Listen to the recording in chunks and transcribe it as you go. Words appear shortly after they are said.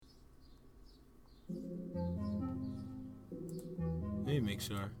me make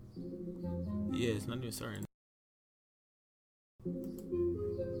sure. Yeah, it's not even starting.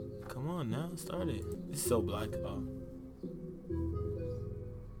 Come on now, start it. It's so black.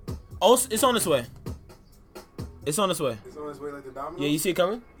 Oh, it's on its way. It's on its way. It's on its way like the domino? Yeah, you see it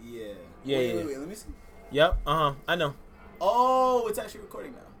coming? Yeah. Yeah. Wait, let me see. Yep. I know. Oh, it's actually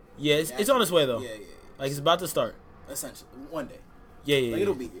recording now. Yeah, it's on its way though. Yeah. Like it's about to start. Essentially, one day. Yeah. Like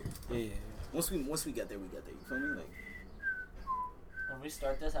it'll be here. Yeah. Once we get there, we get there. You feel me? Like. When we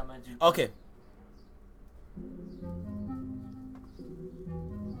start this, I'm gonna do. Okay.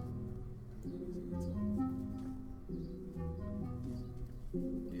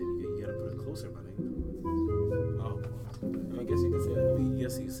 Yeah, you gotta put it closer, my nigga. Oh. I guess you can say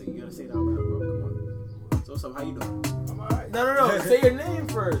that. You gotta say it out loud, bro. Come on. So what's up? How you doing? I'm alright. No. Say your name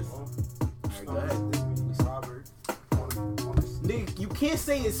first. Alright, go ahead. It's Robert. Nigga, you can't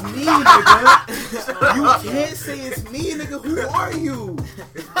say it's me, nigga. You can't say it's me, nigga. Who are you?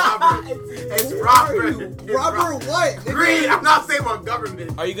 It's Robert. It's Robert. Robert what? Nigga? Green. I'm not saying my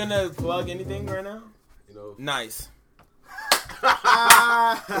government. Are you gonna plug anything right now? You know. Nice. Wait.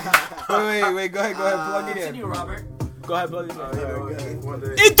 Go ahead. Plug it in. Continue, Robert. Go ahead, plug it in. One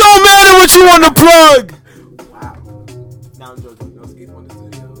day. It don't matter what you want to plug. Wow. Nah, I'm joking. No Skate Wonder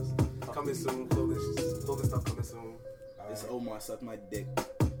Studios. Coming soon. Clothing stuff coming soon. It's Omar, suck my dick.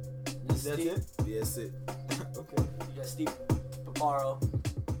 That's it? Yeah, that's it. Okay. You got Steve Paparo.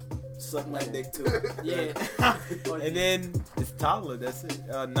 Suck my dick too. Yeah. And then it's Tala. That's it.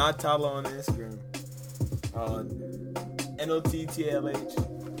 Not Tala on Instagram. NOTTLH.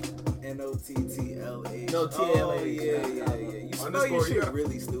 NOTTLH. No, TLH. Oh, yeah. You spell your shit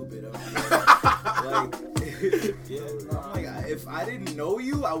really stupid. Yeah. I'm like, if I didn't know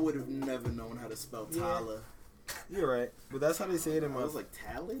you, I would have never known how to spell Yeah. Tala. You're right. But that's how they say it in I my. was like,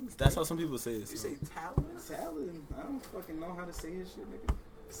 Talon? That's how some people say it. You So. say Talon? Talon? I don't fucking know how to say his shit, nigga.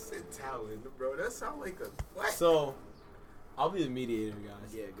 Say Talon, bro. That sound like a what? So, I'll be the mediator,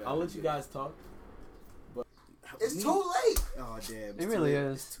 guys. Yeah, go I'll ahead, let you guys talk. It's too late. Oh, damn. It really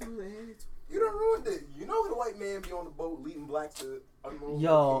late. is. It's too late. You done ruined it. You know the white man be on the boat leading blacks to unknown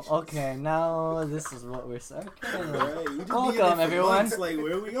Yo, locations. okay, now this is what we're starting. Alright, you just be in Welcome, there for everyone. months, like,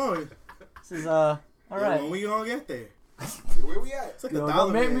 where are we going? This is When alright. we gonna get there? Where we at? It's like Yo, the don't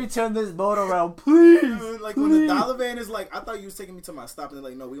dollar make van. me turn this boat around, please. Like when the dollar van is like, I thought you was taking me to my stop, and they're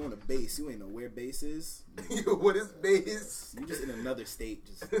like, no, we on a base. You ain't know where base is. What is base? You just in another state,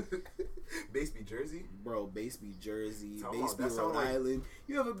 just Base be Jersey? bro. Base be Jersey, Talk base about- be that Rhode sound like- Island.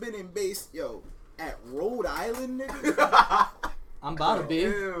 You ever been in base, at Rhode Island, nigga? I'm about to be.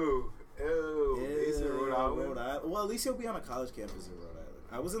 Ew. Base in Rhode Island. Well, at least you'll be on a college campus in Rhode Island.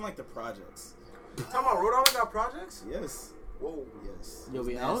 I was in like the projects. Talking about Rhode Island got projects? Yes, Whoa. yes. Yo, It's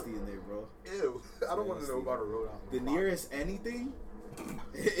we nasty in there, bro. Ew. I don't want to know about a Rhode Island. The nearest anything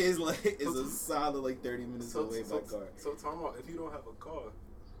is a solid like 30 minutes away by car. So talking about if you don't have a car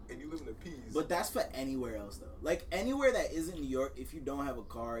and you live in the P's. But that's for anywhere else though. Like anywhere that isn't New York, if you don't have a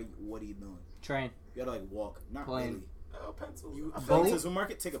car, what are you doing? Train. You gotta like walk. Not Plane. really. Pencils. You I plane feel to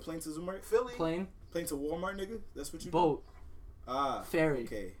Zoomarket, take a plane to Zoomarket, Philly. Plane. plane to Walmart, nigga. That's what you Boat. do. Ah, Ferry.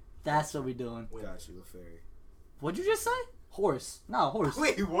 Okay, That's what we doing. got you a ferry. What'd you just say? Horse. No, horse.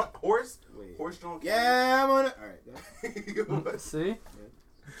 Wait, what? Horse? Wait. Horse don't Yeah, I'm on it. All right. Go ahead. See? You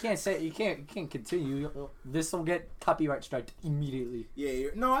can't say you can't continue. This will get copyright striked immediately. Yeah,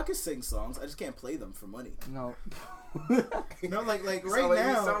 no, I can sing songs. I just can't play them for money. No. No, like You right sound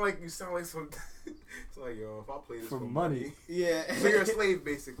like, now. you sound like some. It's like, yo, if I play this For for money. Yeah. so you're a slave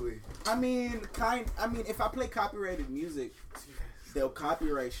basically. I mean, if I play copyrighted music, they'll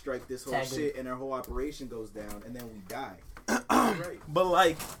copyright strike this whole Tag them. shit, and our whole operation goes down, and then we die. Right. But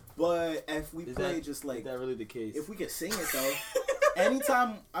like, But if we is play that, just is like, that really the case? if we could sing it though,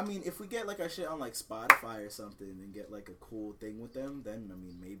 anytime, I mean, if we get like our shit on like Spotify or something and get like a cool thing with them, then I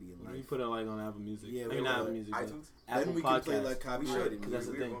mean, maybe in we life, put it like on Apple Music. Yeah, I we mean not will. Apple Music. but iTunes. Apple then we Podcasts. can play like We should. copyrighted Because that's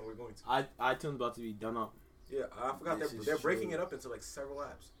music. the thing. We're going to. iTunes about to be done up. Yeah, I forgot This they're, is they're breaking true. it up into like several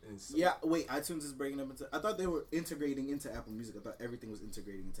apps. And so, Yeah, wait, iTunes is breaking up into. I thought they were integrating into Apple Music. I thought everything was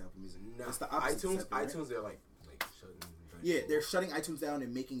integrating into Apple Music. No, It's the opposite. iTunes. step, right? iTunes. They're like shutting. Yeah, they're shutting iTunes down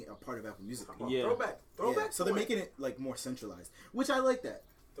and making it a part of Apple Music. Yeah. Throwback. Yeah, so they're making it like more centralized, which I like that.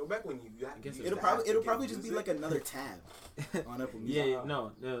 Throwback when you. I guess you It'll used to probably have to it'll get probably just be music. like another tab on Apple Music. Yeah,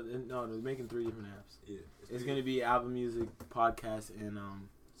 no, they're making 3 different apps. Yeah, It's gonna be Apple Music, podcast, and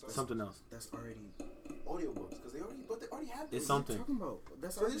something else. That's already. audiobooks because they already have. It's those. something. Talking about.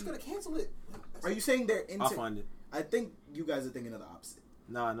 That's So they're already. just gonna cancel it. Are you saying they're I'll into? find it. I think you guys are thinking of the opposite.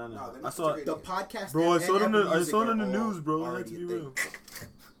 No. No, they're I not saw integrating The podcast. Bro, I and saw it in Apple the Music are news, all bro. It had already to be a real. thing.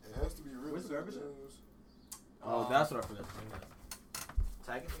 It has to be real. Where's the garbage? Oh, that's what I forgot to bring up.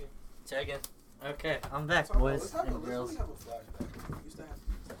 Tag it. Check in. Okay, I'm back, Let's boys have a- and let's girls. really have a flashback. We used to have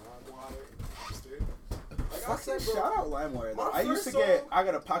LimeWire and Napster. Like I Fucking said, bro. shout out LimeWire. My I used to first get. song- I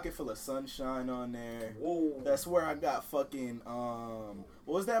got a pocket full of sunshine on there. Whoa. That's where I got fucking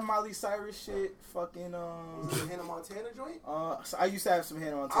what was that Miley Cyrus shit? Fucking Was it the Hannah Montana joint? so I used to have some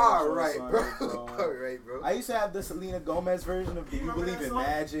Hannah Montana. All shows right, on bro. it, All right, bro. I used to have the Selena Gomez version of Do You remember Believe that in song?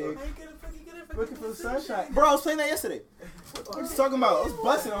 Magic? Looking Looking for the sunshine. Bro, I was playing that yesterday. What you talking about? I was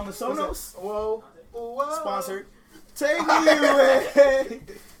busting on the Sonos. Whoa. Whoa. Sponsored. Take me away.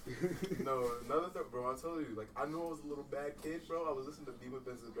 No, another thing, bro. I told you, like, I knew I was a little bad kid, bro. I was listening to Beamer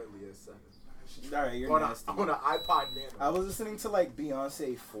Benson Bentley at 7. Alright, you're On nasty. an iPod Nano. I was listening to like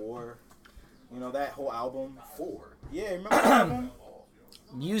Beyonce 4. You know that whole album? 4. Yeah, remember that album?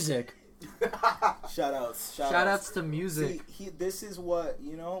 Music. Shout outs. Shout outs to music. See, this is what,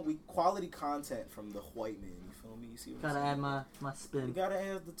 we quality content from the white man, you feel me? You see what Gotta I'm add saying? my You spin. gotta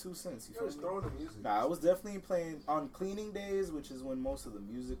add the 2 cents, you Yo, just feel me? throwing the music. Nah, I was definitely playing on cleaning days, which is when most of the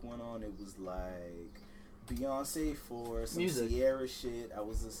music went on. It was like Beyonce 4, some Music. Sierra shit. I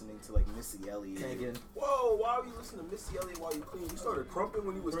was listening to like Missy Elliott. Again. Whoa, why were you listening to Missy Elliott while you clean? You started crumping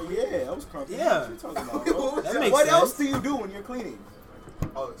when you was Bro, cleaning? yeah, I was crumping. Yeah. What you talking about, bro? That makes What sense. else do you do when you're cleaning?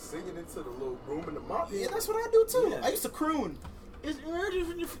 Oh, singing into the little broom in the mop. Yeah, that's what I do too. Yeah. I used to croon. It's early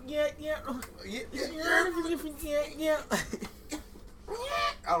when you forget, yeah. Yeah, It's early when you forget, yeah.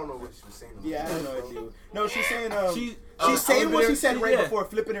 I don't know what she was saying. yeah, I don't know what you. No, she's saying She's saying what she said right yeah. before,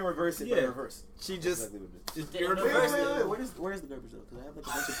 flip it and reverse it, but Yeah. in reverse. She just Exactly what it is. just Did it early reverse when it? you- Where's the garbage though? Because I have like a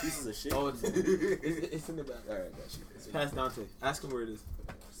bunch of pieces of shit. Oh, it's in the back. All right, got you. It's past Dante. Ask him where it is.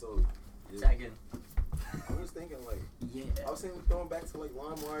 So, Tag in. I was thinking, like, Yeah. I was thinking going back to, like,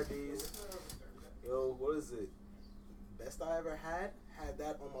 LimeWire days. Yo, what is it? Best I ever had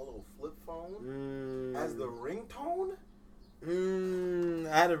that on my little flip phone as the ringtone.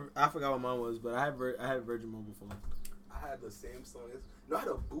 I forgot what mine was, but I had a Virgin mobile phone. I had the Samsung. No, I had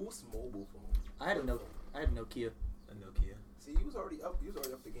a Boost mobile phone. I had a Nokia. A Nokia. See, you was already up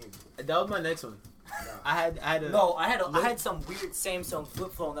the game. That was my next one. I had a No, I had some weird Samsung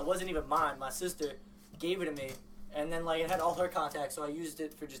flip phone that wasn't even mine. My sister gave it to me, and then like it had all her contacts, so I used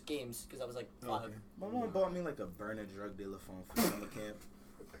it for just games because I was like 5. Okay. My mom bought me like a burner drug dealer phone for summer camp.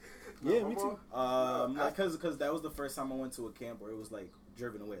 Yeah, me too. Because that was the first time I went to a camp where it was like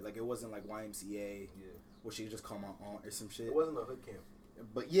driven away. Like it wasn't like YMCA where she could just call my aunt or some shit. It wasn't a hood camp.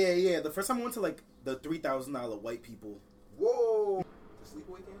 But yeah. The first time I went to like the $3,000 white people. Whoa. The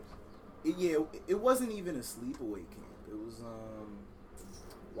sleepaway camps? It wasn't even a sleepaway camp. It was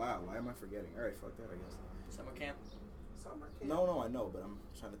wow. Why am I forgetting? All right, fuck that. I guess. Summer camp. Summer camp. No, I know, but I'm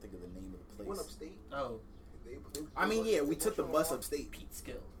trying to think of the name of the Went place. upstate. Oh, I mean, yeah, we took the bus upstate. Pete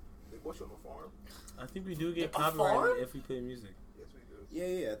Skill. They bought you on the farm. I think we do get A farm? copyrighted if we play music. Yes, we do.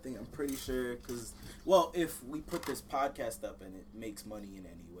 Yeah, I'm pretty sure. Because, if we put this podcast up and it makes money in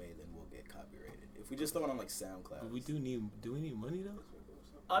any way, then we'll get copyrighted. If we just throw it on like SoundCloud, But do we need money though?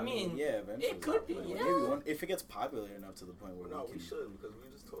 I mean, yeah, eventually. it could be, Like, yeah. maybe if it gets popular enough to the point where No, we we can, should because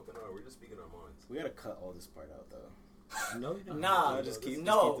we're just talking out. We're just speaking our minds. we gotta cut all this part out though. No, you don't. Nah. No, just keep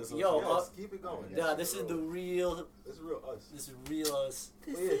No, this yo, on. Yes, keep it going. nah, this is the real. This is real us. This is real us.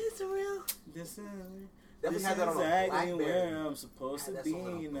 This is real. This is Definitely had that on a exactly where BlackBerry. I'm supposed to Had that be song on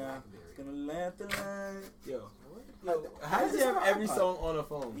a now. BlackBerry. Gonna let the light. Yo, Had how does he have on every iPod. song on a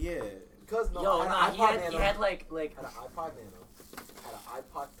phone? Yeah. Because no, Yo, I nah, had an iPod he Nano. had like Had an iPod Nano. Had an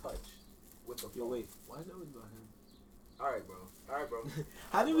iPod Touch with the phone. Yo, wait. Why is that always about him? All right, bro.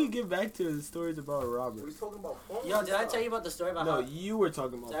 How did we get back to the stories about We Robert? was talking about phones. Yo, and did I stuff. tell you about the story about No, how? you were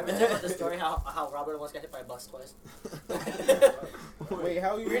talking about. Did I ever tell you about the story how Robert once got hit by a bus twice? Wait,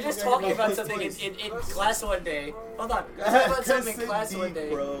 how you? We were just talking about something in class one day. Hold on. We were talking about something in class one day.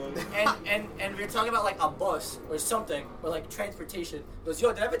 Bro. And we were talking about like a bus or something, or like transportation. He goes,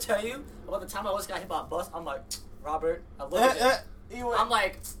 yo, did I ever tell you about the time I almost got hit by a bus? I'm like, Robert, I look at it. I'm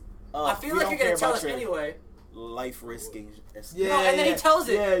like, I feel like you're gonna tell us anyway. Life risking. No, and then he tells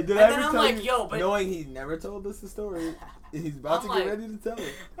it. Yeah, did And I then ever I'm tell like, you, yo, but- knowing he never told us the story, he's about I'm to get like- ready to tell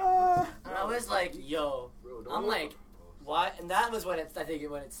it. And I was like, yo, Bro, don't I'm worry. like, why? And that was when I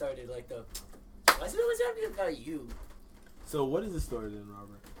think when it started, like why is it always happening about you? So what is the story then,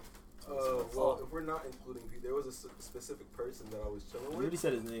 Robert? Well, if we're not including people, there was a specific person that I was chilling You with. already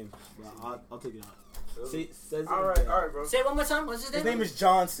said his name, but I'll take it out. There was- Says all right, bro. Say it one more time. What's his His name? name is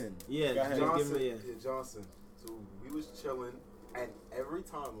Johnson. Yeah, Go ahead. John- Johnson. give him Johnson. So we was chilling, and every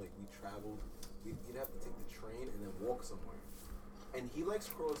time like we traveled, you'd have to take the train and then walk somewhere. And he likes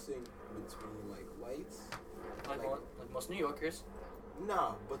crossing between like lights. Like most New Yorkers.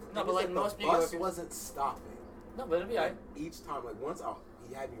 Nah, but the No, thing but is like that most the New bus Yorkers- wasn't stopping. No, but it'll be alright. Each time, like once he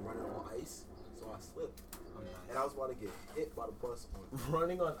he had me running on ice, so I slipped. And I was about to get hit by the bus.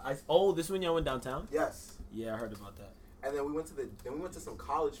 Running on ice. Oh, this when y'all went downtown? Yes. Yeah, I heard about that. And then we went to some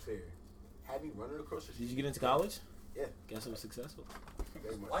college fair. Had me running across the street. Did you get into college? Yeah. Guess it was successful.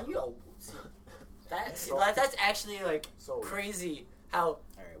 Very much. Why you? That's actually like crazy. How? All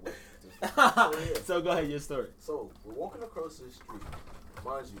right, wait. So go ahead, your story. So we're walking across the street.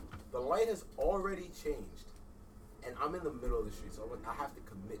 Mind you, the light has already changed, and I'm in the middle of the street, so I have to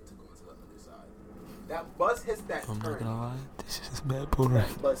commit to going to the other side. That bus hits that turn. I'm not gonna lie, this is bad boring.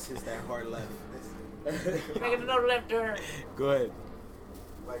 That bus hits that hard left. You're making another left turn. Go ahead.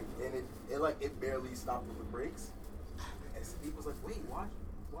 Like, and it barely stopped with the brakes. And Steve was like, "Wait, why'd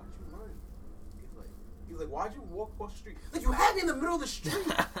you run?" He was like, "Why'd you walk across the street? Like, you had me in the middle of the street."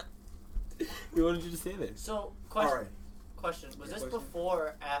 We wanted you to stay there. So, question. All right. Question. Was Yeah, this question. before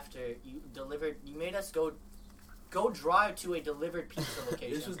or after you delivered? You made us go drive to a delivered pizza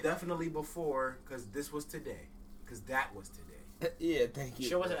location. This was definitely before, because this was today. Because that was today. Yeah, thank you.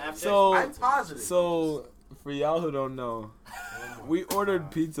 Sure wasn't after? So, I'm positive. So, for y'all who don't know, we ordered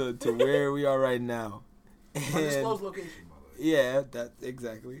pizza to where we are right now. Undisclosed location, by the way. Yeah, that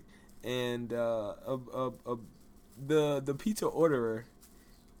exactly. And the pizza ordered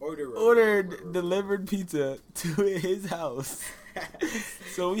delivered pizza to his house.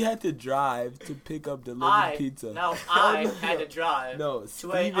 So we had to drive to pick up delivered pizza. No, I had to drive No, to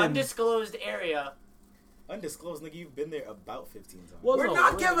Steven, an undisclosed area. Undisclosed, nigga. You've been there about 15 times. Well, We're no,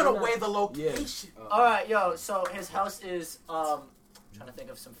 not we're giving not- away the location. All right, yo. So his house is I'm trying to think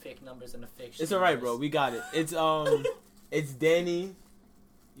of some fake numbers and a fake. It's alright, bro. We got it. It's it's Danny.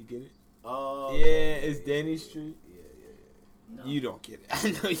 You get it? Oh. Yeah, it's Danny Street. No. You don't get it.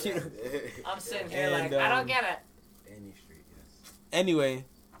 I know you don't. I'm sitting here And, like I don't get it. Danny Street, yes. Anyway,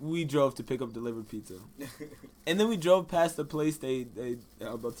 we drove to pick up delivered pizza. And then we drove past the place they I'm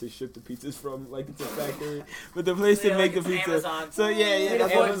about to ship the pizzas from, like it's a factory, but the place Yeah, to make like the it's pizza. Amazon. So yeah, 3 to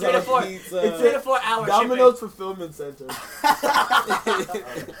that's 4 Amazon 3 to 4 pizza. It's 3 to 4 hours. Domino's fulfillment center.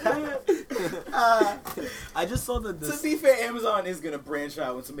 I just saw the. To be fair, Amazon is gonna branch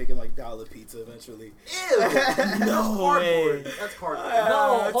out into making like dollar pizza eventually. Ew! No Cardboard. way. That's cardboard.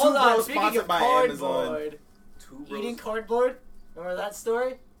 No, Two hold on. Bros Speaking sponsored of by Amazon. cardboard, Two bros. eating cardboard. Remember that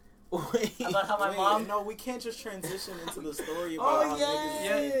story Wait. about how my Wait, mom? no, we can't just transition into the story about Oh, how niggas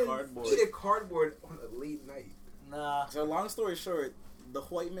yes. eat cardboard. Eating cardboard on a late night. Nah, So long story short, the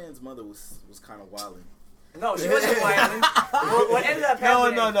white man's mother was kind of wilding. no, she wasn't white. What ended up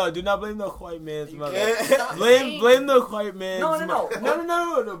happening? No. Do not blame the white man's mother. Stop saying- Blame the white man's. No.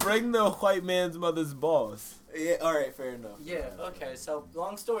 No. Blame the white man's mother's boss. Yeah, all right, fair enough. Yeah. Okay. So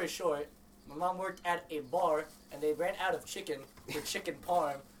long story short, my mom worked at a bar and they ran out of chicken for chicken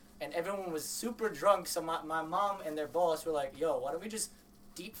parm, and everyone was super drunk. So my mom and their boss were like, "Yo, why don't we just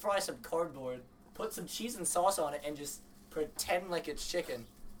deep fry some cardboard, put some cheese and sauce on it, and just pretend like it's chicken?"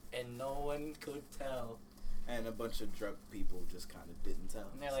 And no one could tell. And a bunch of drunk people just kind of didn't tell.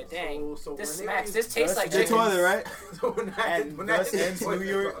 And they're like, "Dang, So this when they smacks. was- This tastes like The chicken." toilet, right? So when And when thus hit ends the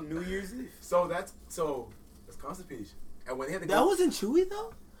toilet, New Year's Eve. So that's constipation. And when they had to That go, wasn't chewy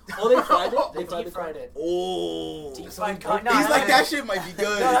though. Oh, they fried it. They deep fried it. Oh, Deep So fried he- cod. No, he's no, like no. that shit might be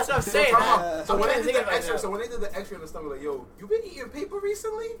good. No, that's what I'm saying. so when they did thinking the about it extra, now. so when they did the extra in the stomach, like, yo, you been eating paper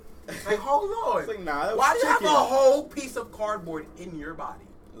recently? Like, hold on. It's like, nah, that was Why do you have a chicken. whole piece of cardboard in your body?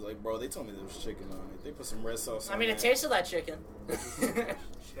 It was like, bro, they told me there was chicken on it. They put some red sauce on I mean, it that. tasted like chicken.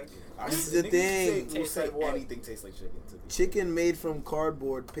 This is the thing. We'll Tastes say like what? anything tastes like chicken to me. Chicken made from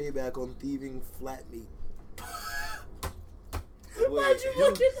cardboard, payback on thieving flat meat. Why'd you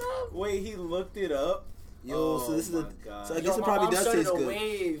look it up? Wait, he looked it up. Yo, so this is my a. God. So I Yo, guess it my probably mom does started taste a good.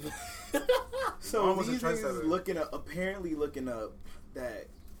 wave. So Mom was a these niggas trendsetter. looking up that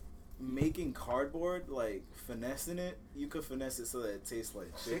making cardboard, like finessing it, you could finesse it so that it tastes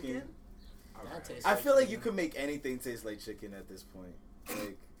like chicken. That tastes I feel like you chicken. could make anything taste like chicken at this point.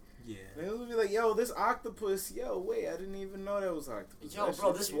 Like, Yeah. it would be like, yo, this octopus, yo, wait, I didn't even know that was octopus. Yo, That bro,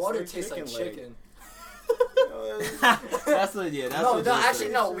 shit this tastes water tastes like leg. chicken. Yo, That's what. Yeah. That's No, what no, this actually,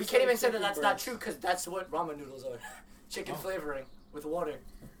 is. no. We can't even say that chicken that's not breast. true because that's what ramen noodles are. Chicken flavoring with water.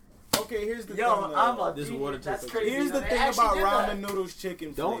 okay, here's the Yo, thing. I'm a This dude, water that's tastes like crazy. Here's the They thing actually about did that. ramen noodles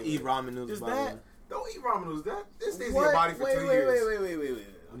chicken Don't flavor. eat ramen noodles. Is by the that- way. Don't eat ramen noodles. This stays in What? your body for wait, 2 wait, years. Wait.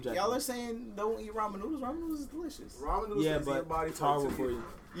 I'm joking. Y'all are saying don't eat ramen noodles. Ramen noodles is delicious. Ramen noodles Yeah, stays in your but body it's for horrible 2 for years.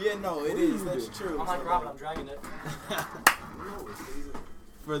 you. Yeah, no, it What do is. you That's do? true. I'm like ramen. I'm dragging it. No, it stays in.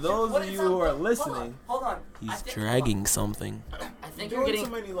 For those of you who are listening, Hold on. I He's think- dragging something. I think You're you're doing getting.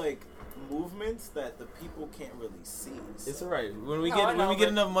 so many like movements that the people can't really see. So. It's alright. When we No, get I know, when we get but-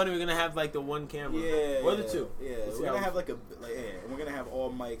 enough money, we're gonna have like the one camera. Yeah, Or the two. Yeah, We'll see we're how gonna we- have like and we're gonna have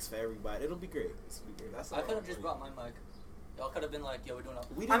all mics for everybody. It'll be great. That's I could have just brought my mic. Y'all could have been like, yo, we're doing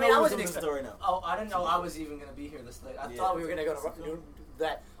We I didn't mean, know I we wasn't doing this expecting. story now. Oh, I didn't know I was even gonna be here this late. I Yeah. thought we were gonna go to do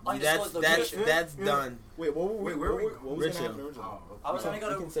that undisclosed That's location. that's done. Wait, what Wait, where we- what was Rich gonna happen Hill. originally? I was gonna go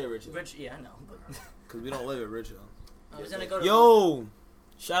You to can say Richard. Rich. Yeah, I know. But Because we don't live at Richard. I was gonna go to. Yo,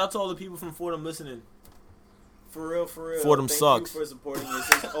 shout out to all the people from Fordham listening. For real. Fordham Thank sucks. you for supporting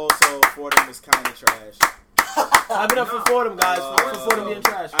this. Also, Fordham is kind of trash. Clap it up for Fordham, guys. For Fordham being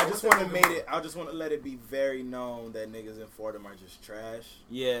trash. I just want to let it be very known that niggas in Fordham are just trash.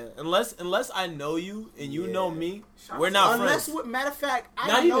 Yeah, unless I know you and you Yeah. know me, we're not Unless, friends. matter of fact, I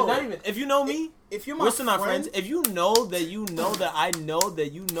Not know. even. If you know me, If you're my we're still not friend, friends. If you know that you know that I know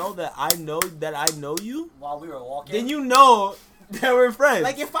that you know that I know that I know you, While we were walking. then you know that we're friends.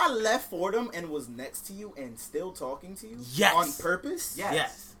 like if I left Fordham and was next to you and still talking to you, Yes. on purpose,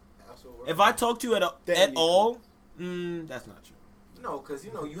 yes. That's what we're If I talk to you Then at you all, that's not true. No, because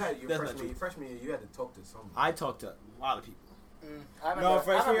you had your That's not true. freshman year, you had to talk to someone. I talk to a lot of people. I remember,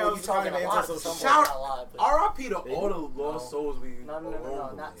 freshman year I you was talking kind of a lot to antisocial. someone. Shout- a lot, but- R.I.P. to all the lost No. souls we. No,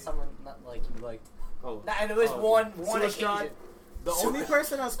 along not with. someone, not like you liked. Oh, Nah, and it was one Suicide? occasion. the only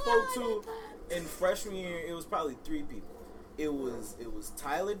person I spoke to in freshman year, it was probably 3 people. It was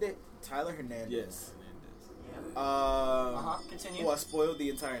Tyler Hernandez. yes. Continue. Who I spoiled the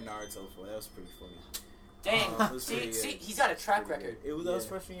entire Naruto for. That was pretty funny. Dang. It was pretty see, good. he's got a track record. That was Yeah.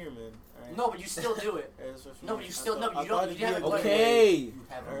 freshman year, man. All right. No, but you still do it. That was freshman No, year. but you still I no, thought- you I don't. thought You it'd be haven't. a good Okay. You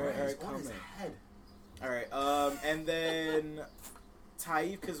haven't. Alright, It's on calm his down. head. All right. And then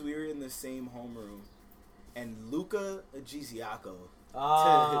Taif, because we were in the same homeroom, and Luca Giziaco.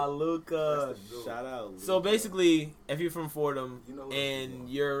 Luca. That's the dude. Shout out. Luca. So basically, if you're from Fordham You know who and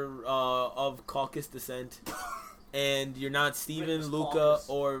you you're of Caucasus descent, and you're not Steven, Witness Luca, Caucus.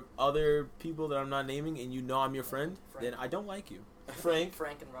 or other people that I'm not naming, and you know I'm your friend, then I don't like you. Frank.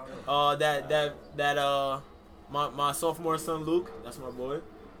 Frank and Ronald. My sophomore son Luke, that's my boy.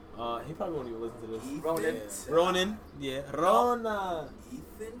 He probably won't even listen to this. Ronan. Ronan, yeah, Rona.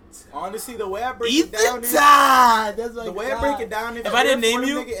 Ethan. Honestly, the way I break it down Ethan is Todd. That's my the way I God. break it down. If you're I didn't a name Fordham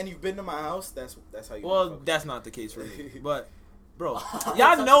you- nigga and you've been to my house, that's how you. Well, fuck. that's not the case for me. But, bro,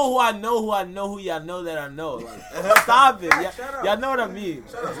 y'all know who I know, who y'all know that I know. Like, stop it. Shut up. Y'all know what I mean.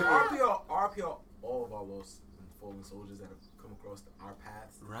 Shout out to RPR, all of our lost and fallen soldiers that have come across our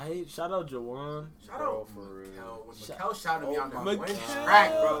paths. Right? Shout out Jawan. Shout Bro, out for real. Mikkel. When Mikkel shouted me out, Oh there, my went God.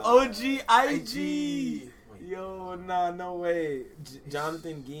 track, bro. OG IG. Wait. Yo, nah, no way.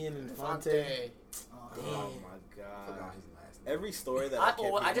 Jonathan Guillen and Fonte. Fonte. Oh Damn. my I forgot god. his last name. Every story that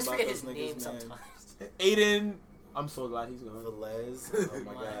I just about forget those his niggas, name man. sometimes. Aiden. I'm so glad he's gone. Velez. Oh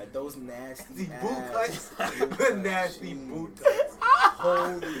my god. Those nasty The boot ass. cuts. The nasty boot cuts.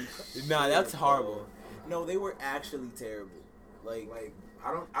 Holy shit. Nah, that's horrible. No, they were actually terrible. Like Like,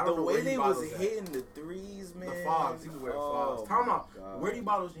 I don't the know way where they he was bottles at. hitting the threes, man. The fogs. He was wearing fogs. Oh Tell him my out. God. Where do you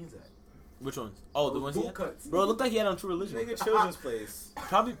bottle those jeans at? Which ones? Oh, the Those ones he boot had? cuts. Bro, it looked like he had on True Religion. Nigga, children's place.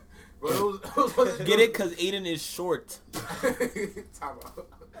 Probably Bro, those wasn't get it because Aiden is short. Time out.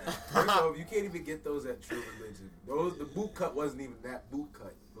 First off, you can't even get those at True Religion. Those the boot cut wasn't even that boot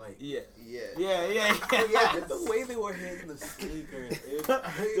cut. Like Yeah. Yeah. Yeah. Yeah, the way they were hitting the sneakers.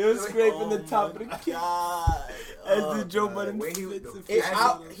 They were scraping the top of the God. As the Joe the Budden way he- fits the- and It,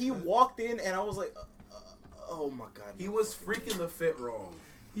 fits. he walked in and I was like, oh my god. he was freaking the fit wrong.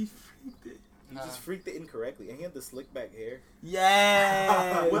 He freaked it. He just freaked it incorrectly. And he had the slick back hair.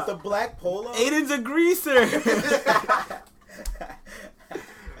 Yeah. With the black polo. Aiden's a greaser.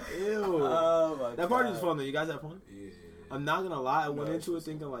 Ew. Oh my That party was fun though. You guys had fun? Yeah. I'm not gonna lie. I went No, into it it's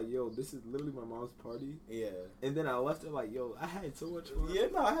thinking like, yo, this is literally my mom's party. Yeah. And then I left it like, yo, I had so much fun. Yeah,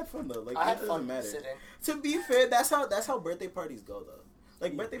 no, I had fun though. Like I it had doesn't fun matter. sitting. To be fair, that's how birthday parties go though.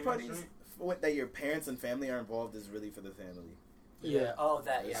 Like Yeah, birthday parents, parties right? that your parents and family are involved is really for the family. Yeah. Oh,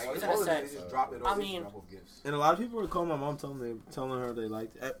 that. Yeah. I was All gonna of say. it is just drop it I off. mean- drop off gifts. And a lot of people were calling my mom, telling her they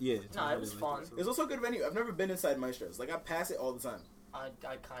liked it. Yeah. telling Nah, her it was they fun. liked it, so. It's also a good venue. I've never been inside Maestro's. Like I pass it all the time. I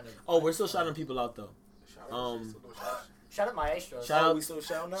kind of. Oh, we're still shouting people out though. Shout Um, still doing shout-outs. Shout out Maestro. Shout Oh, out- we still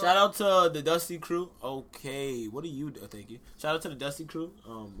shouting out. Shout out to the Dusty crew. Okay, what do you do? Thank you. Shout out to the Dusty crew.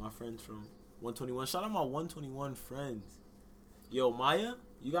 My friends from 121. Shout out my 121 friends. Yo, Maya,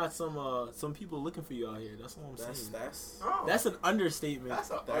 you got some people looking for you out here. That's all I'm saying. Oh, That's an understatement. that's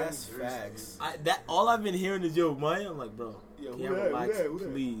a That's understatement. facts. That all I've been hearing is yo Maya. I'm like, bro, Yo, can who I that? relax, Who that? Who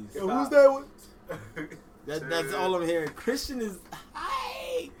that? please? Yo, who's that one? That's all I'm hearing. Christian is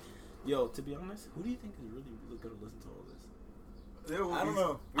hi. Yo, to be honest, who do you think is really gonna listen to all this? I don't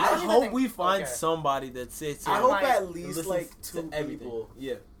know. I don't even hope think- we find okay. somebody that sits. I here hope might at and least listens like to 2 everything. people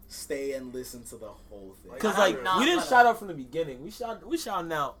Yeah, stay and listen to the whole thing. because I- like Nah, we didn't nah, shout out from the beginning. We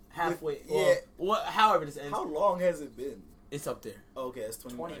shouting out halfway. Yeah. What? However this ends, How long has it been? it's up there. Okay, it's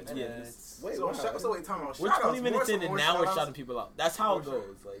 20 20 minutes. minutes. Wait, So, wow. so wait, time out. We're Shout 20 outs, minutes more- in, and more now we're shout outs. shouting people out. That's how it More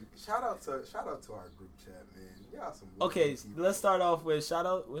goes. Like, Shout out to our group chat, man. Y'all some okay, good people. let's start off with shout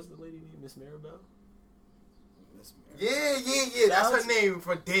out. What's the lady name? Miss Maribel. Yeah. Shout That's out her name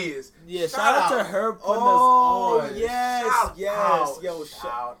for days. Yeah, shout out to her putting Oh, us on. yes, Shout yes. out. Yo,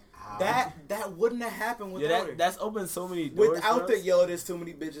 Shout out. that wouldn't have happened Yeah, without her. that's opened so many doors. Without for the us. yo, there's too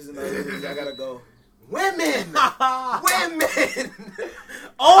many bitches in the I gotta go. Women. Women.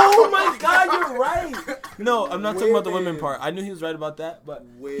 Oh my God, you're right. No, I'm not talking about the women Women. part. I knew he was right about that, but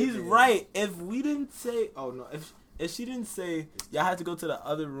he's Women. right. If we didn't say, if she didn't say y'all had to go to the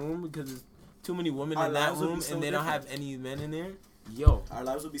other room because there's too many women Our in that lives would be room so and they don't different. have any men in there, yo, Our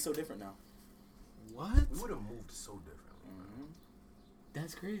lives would be so different now. what? We would have moved so differently.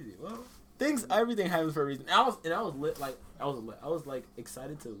 That's crazy. Well, everything happens for a reason. I was lit. I was like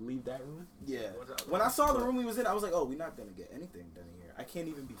excited to leave that room. Yeah. When I saw the room we was in, I was like, oh, we're not gonna get anything done in here. I can't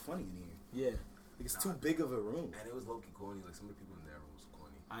even be funny in here. Yeah, Like, it's too big of a room. And it was low-key corny. Like, some of the people in that room was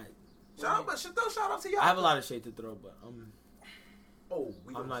corny. I Shout out to y'all. I have a lot of shade to throw, but Oh,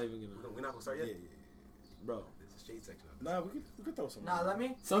 I'm not even gonna, We're not gonna start Yeah, yet. yeah. bro. There's a shade section. Nah, we could throw some. Nah, let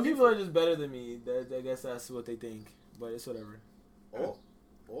me. Some people are just better than me. I guess that's what they think, but it's whatever. Oh.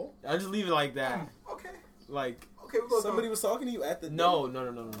 I just leave it like that. Okay. Like, Okay, we're gonna Somebody was talking to you at the no. I was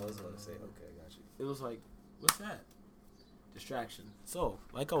gonna say, okay, I got you. It was like, what's that? Distraction. So,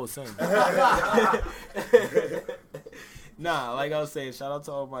 like I was saying. Nah, like I was saying, shout out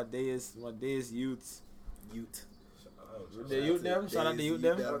to all my Deus youths. Ute. The youth them? Shout out to youth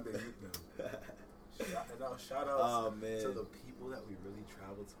them? Shout out to shout out Oh, man. to the people that we really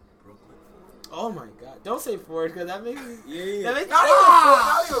traveled to Brooklyn for. Oh my God. Don't say Ford, because that makes me... Yeah. That makes me...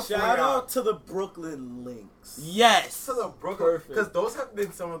 Not even Shout for out to the Brooklyn Links. Yes! to the Brooklyn, Perfect. because those have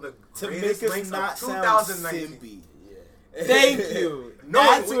been some of the To greatest make us links not of sound 2019. simpy. Thank you. No,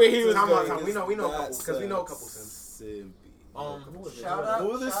 That's where he was time out, going. time. We know a couple, That's because we know a couple since. Simpy. Who was it? Shout out.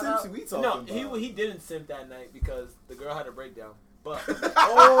 Who are the shout Simps out. we talking No, about? he didn't simp that night because the girl had a breakdown. But...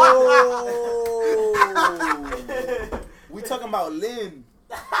 Oh! We talking about Lynn.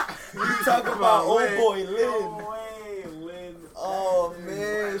 We talking about old boy Lynn. No way, Lynn. Oh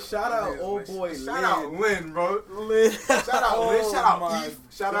man! Shout out old boy Lynn. Shout out Lynn, bro. Lynn. Shout out Lynn. Oh Shout out my Eve.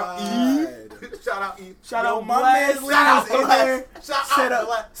 Shout out God. Eve. Shout out Eve. Shout Yo, out my Bless. man's Shout out Lynn was in there. Shout Said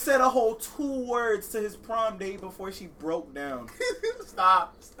out said a whole 2 words to his prom date before she broke down.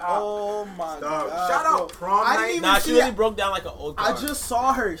 Stop. Oh my god! Shout bro. out prom I night. didn't even Nah, she see really it. broke down like an old car. I just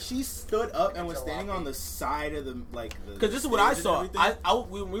saw her. She stood up and was standing on the side of the Because this is what I stage and saw.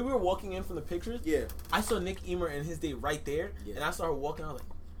 everything. When we were walking in from the pictures, Yeah. I saw Nick Emer and his date right there, Yeah. and I saw her walking. I was like,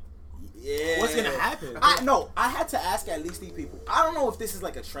 Yeah. "What's gonna happen?" I had to ask at least these people. I don't know if this is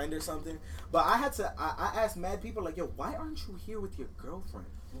like a trend or something, but I asked mad people like, yo, why aren't you here with your girlfriend?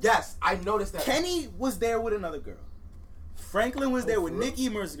 Yes, I noticed that. Kenny was there with another girl. Franklin was there with for real? Nick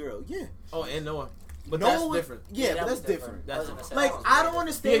Emer's girl. Yeah. Oh, and Noah, but Noah that's was- different. Yeah, that but was that's different. That's I was gonna say, Like, that was I way don't different. He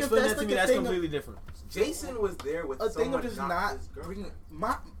understand if explained that's that to like me. a That's thing of, completely different. Jason was there with a thing of someone, just not his girl. bringing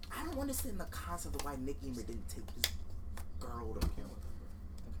I don't understand the concept of why Nick Emer didn't take his girl to camera.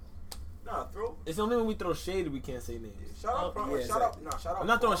 Nah, throw. It's only when we throw shade we can't say names. Shout out, prom. Yeah, shout out. Nah, shout out. I'm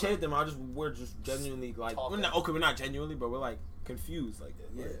not throwing prom. shade at them. We're just genuinely like Talking. we're not genuinely, but we're like confused like that.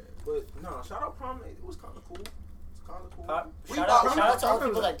 Yeah. But no, shout out prom. It was kind of cool. It's kind of cool. We Shout bought- out to all the prom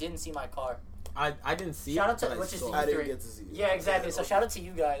people was- that didn't see my car. I didn't see Shout it. out to but I which is saw the it. I didn't three. get to see it. Yeah, exactly. So shout out to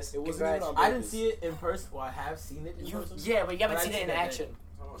you guys. It wasn't Congrats. even on I didn't purpose. see it in person. Well, I have seen it in You, person. yeah, but you haven't But I seen it in didn't see that action.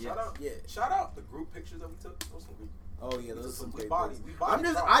 Shout out. Yeah. Shout out the group pictures that we took. Those were good. Oh yeah, those are some We great bodied. pictures. We bodied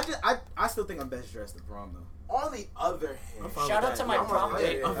I'm just, prom. I still think I'm best dressed at prom though. On the other I'm hand, fine Shout with out to that. my I'm prom fine-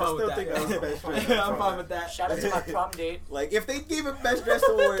 date. I'm I fine still with think I was that. best dressed. I'm fine with that. Shout out to my prom date. Like if they gave a best dressed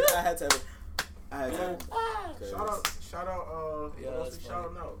award, I had to have it. I had to have it. Ah. shout out. Yeah, What else that's we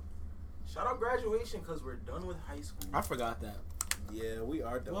shout out? Shout out graduation because we're done with high school. I forgot that. Yeah, we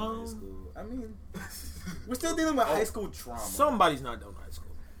are done Well- with high school. I mean, we're still dealing with high school trauma. Somebody's not done with high school.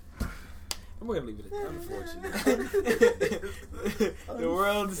 And we're gonna leave it at that. Unfortunately, the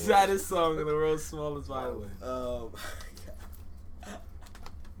world's saddest song and the world's smallest violin.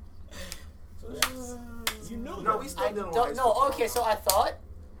 You know No, that. we still I dealing with don't high know. school. Okay, so I thought.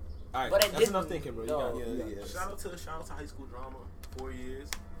 All right, but I that's didn't enough thinking, bro. You know. got it. Yeah, yeah. Shout out to high school drama. 4 years.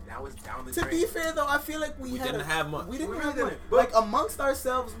 Now it's down the To drain. be fair though, I feel like we We had didn't have much. We didn't We have really much. didn't. But- Like amongst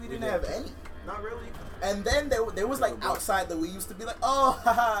ourselves, we didn't have any. Not really. And then there was like outside that we used to be like, oh,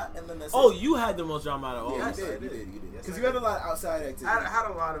 haha, and then that's Oh, it. you had the most drama out of all. Yeah, of you us. did. Yes, Because I you had a did. lot of outside activity. I had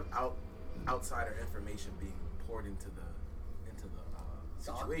a lot of outsider information being poured into the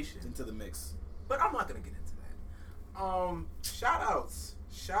situation. into the mix. But I'm not gonna get into that.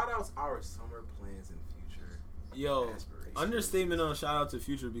 Shout outs our summer plans and future Yo, aspirations. understatement on shout out to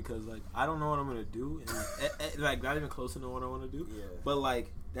Future because like I don't know what I'm gonna do and like not even close to know what I want to do. Yeah. But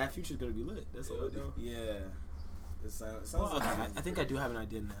like that Future's gonna be lit. That's all I know. Yeah. It sounds Well, like I think I do have an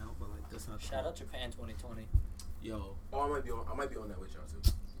idea now, but like that's not. Shout out Japan 2020. Yo. Oh, I might be on that with y'all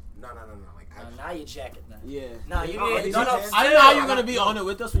too. No. Like actually. Now you jacket that. Yeah. No, you No, need he's no. Japan. I didn't know how you were gonna be on it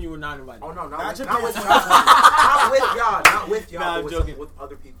with us when you were not invited. Oh no, Not not Japan. with y'all. Not with y'all. Nah, but I'm with joking. with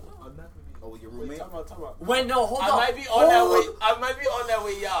other people. I'm not gonna be. Oh, your roommate? Talk about. Wait, no, hold I on. might be on that way. I might be on that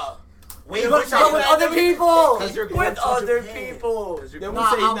way, y'all. Wait, But y'all with not- other people. 'Cause you're going With to other Japan. people. 'Cause you're Then we going-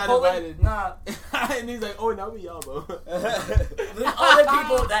 say he's I'm not pulling- invited. Nah, And he's like, oh, now we y'all, bro. there's other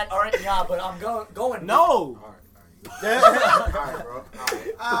people that aren't yeah, but I'm going. No. Alright, bro.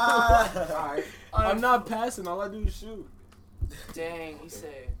 Alright. I'm not passing. All I do is shoot. Dang, he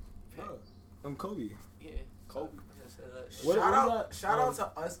said. I'm Kobe. Yeah. Kobe. What- Shout out to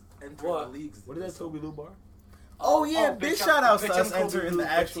us entering What? the leagues. What is that, Toby Lou Bar? Oh yeah, Oh, big bitch, shout outs to bitch, us I'm Kobe entering Blue, the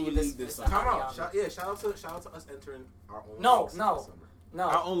actual bitch, league this this time. summer. Come on. Shout out to us entering our own No, leagues no. this summer. No,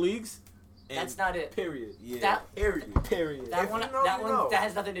 Our own leagues. And that's not it. Period. Yeah. That Period. that If one you know, that you one know. that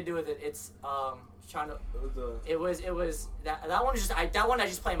has nothing to do with it. It's trying to. It was It was that one is just that one I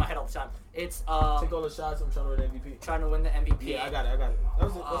just play in my head all the time. It's take all the shots. I'm trying to win MVP. trying to win the MVP. Yeah, I got it. That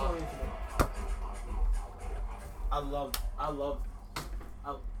was it. That's all I need to know.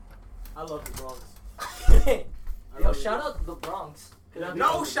 I love the Bronx. Yo, shout out the Bronx.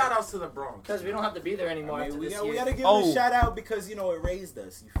 No shout outs to the Bronx. Because we don't have to be there anymore I mean, after we this gotta year. give it Oh. a shout out because you know it raised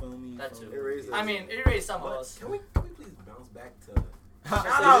us. You feel me? That too. It raised us. I mean, it raised some of But us. can we please bounce back to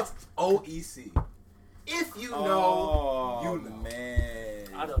shout out OEC? If you know, Oh, you know. man.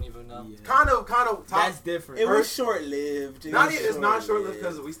 I don't even know. Yeah. kind of top. That's different. It was short lived. It's not short lived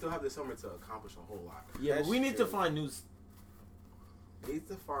because we still have this summer to accomplish a whole lot. Yeah, but That's we need to true. find news. Need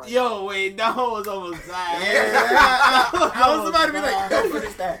to find. Yo, wait, that one was almost bad. Yeah, I was about to be like, don't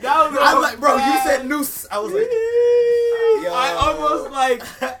finish that. That was I was almost like, bro, you bad. said noose. I was like, yo. I almost like,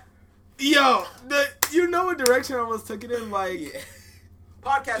 yo, you know what direction I almost took it in? Like, Yeah.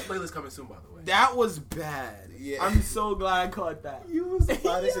 Podcast playlist coming soon, by the way. that was bad. Yeah. I'm so glad I caught that. You was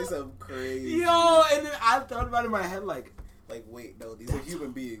about to say something crazy. Yo, and then I thought about it in my head, like, Wait, no, these are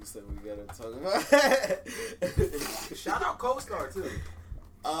human beings that we gotta talk about. Shout out Co-Star too.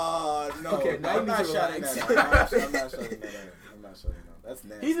 No. Okay, now I'm you not need to shouting relax. that out. I'm not shouting that out. That's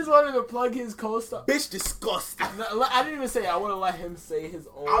nasty. he just wanted to plug his co-star. Bitch disgusting. No, I didn't even say it. I want to let him say his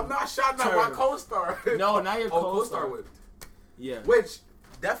own. I'm not shouting out my Term. Co-Star. No, now you're Co-Star co-star. whipped. Yeah. Which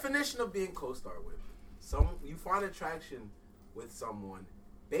definition of being co-star with? You find attraction with someone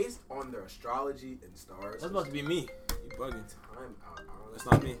based on their astrology and stars. That's about to be me. You bugging. Time out. That's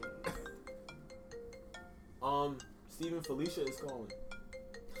not me. Stephen Felicia is calling.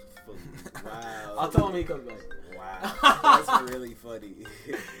 Wow. I'll tell him he comes back. Wow. That's really funny.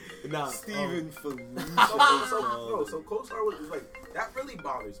 Nah, Steven Felicia. So co-star is like that really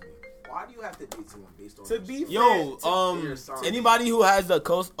bothers me. Why do you have to date someone based on To be Yo, your sign. anybody who has the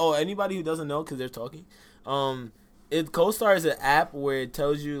anybody who doesn't know because they're talking, CoStar is an app where it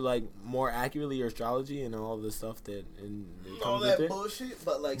tells you like more accurately your astrology and all the stuff that all comes with that it. bullshit,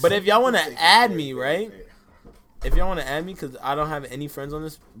 but like. But if y'all want wanna add me, right? If y'all want to add me, because I don't have any friends on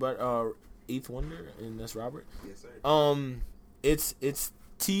this, but Eighth Wonder and that's Robert. Yes, sir. It's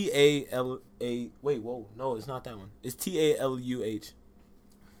TALA. Wait, whoa, no, it's not that one. It's TALUH.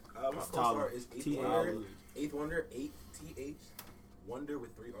 My Tyler. co-star is Eighth T-A-L-U-H. Wonder. Eighth Wonder, 8TH. Wonder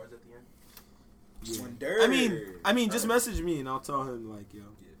with 3 R's at the end. Wonder. I mean, just message me and I'll tell him like, yo.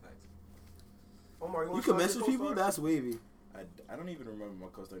 Yeah, facts. Omar, You want can message people. That's wavy. I don't even remember my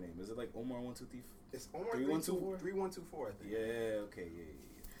co-star name. Is it like Omar 123? It's Omar 3124? 3124. I think. Yeah. Okay. Yeah.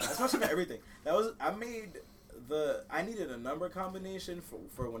 That's much of everything. I needed a number combination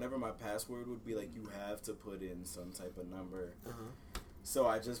for whenever my password would be like you have to put in some type of number. So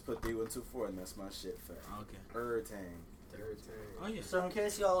I just put 3124 and that's my shit for Okay. everything. Oh yeah. So in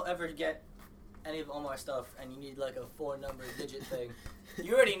case y'all ever get any of Omar's stuff and you need like a 4-number digit thing,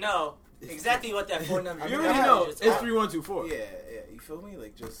 you already know exactly what that 4-number You digit already know. is. It's 3124. Yeah. You feel me?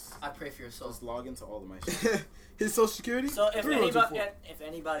 Like just I pray for your soul. just log into all of my shit. His social security. So if 3124.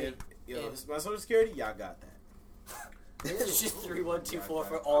 anybody, My social security, y'all got that. it's just 3124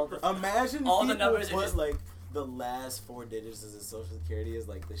 for all the. Imagine All the people numbers are put just- like the last 4 digits of the social security is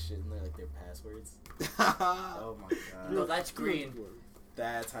like the shit in their like their passwords. Oh my god. No, that's green.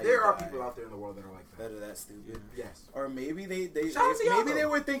 That's how There you are die. people out there in the world that are like that that. are that stupid. Yes. Or maybe they Shout out to y'all, maybe they though.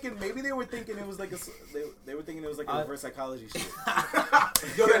 were thinking it was like they were thinking it was like a reverse psychology shit.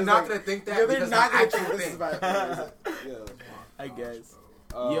 Yo, they're not gonna think that. Yo, they're because not it's gonna an think actual this is thing. about. Yo. I guess.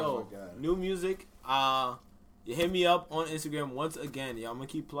 Oh Yo, my god. new music. You hit me up on Instagram once again. Yeah, I'm gonna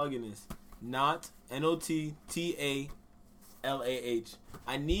keep plugging this. Not NOTTALAH.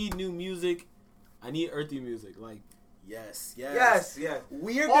 I need new music. I need earthy music. Like Yes. Yes.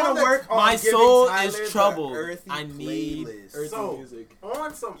 We're On gonna the- work on my giving soul Tyler is the troubled. earthy I need playlist. earthy So, music.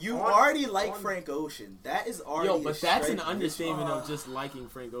 On some. You on- already like on- Frank Ocean. That is already Yo, a but that's an straight understatement bitch. of just liking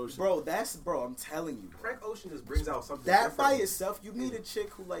Frank Ocean. Bro, I'm telling you. Frank Ocean just brings out something. That by different. itself, you meet a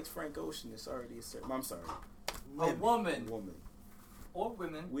chick who likes Frank Ocean. It's already a certain. I'm sorry, A woman woman. or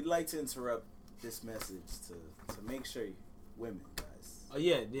women. We'd like to interrupt this message to make sure women, guys. Oh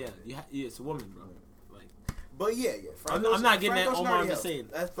yeah, it's a woman, bro. Like, But yeah. I'm Ocean- not getting Frank that Ocean Omar already to helped. say.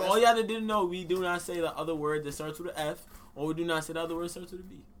 That's For all y'all that didn't know, we do not say the other word that starts with an F, or we do not say the other word that starts with a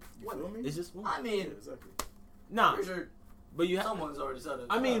B. You feel me? It's just woman. I mean, Yeah, exactly. Nah, pretty sure but you have. someone's already said it.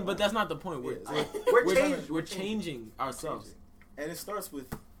 I mean, but that's not the point. Yeah, We're, exactly. We're changing. changing ourselves. Changing. And it starts with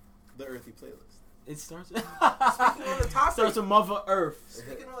the earthy playlist. It starts. Speaking on the topic. starts with Mother Earth.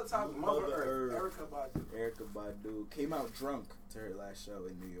 Speaking on the topic, Mother Mother Earth, Earth. Erykah Badu. Erykah Badu came out drunk to her last show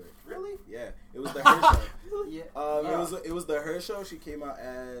in New York. Really? Yeah, it was the her show. yeah. It was the her show. She came out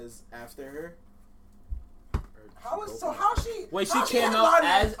as after her. How she? Wait, she how came had out Badu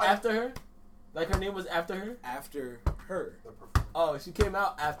as like- after her? Like her name was after her? After her. Oh, she came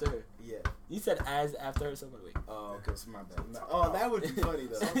out after her. Yeah. You said as after her, so wait. Oh, okay, so my bad. No, oh, that would be funny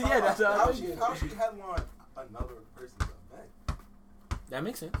though. Yeah, that's what how I'm she thinking. headlined another person's event. That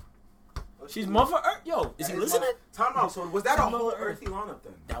makes sense. Well, She's she- Mother Earth. Yo, is that he is listening? Time out. So was that a Mother whole Earth. earthy lineup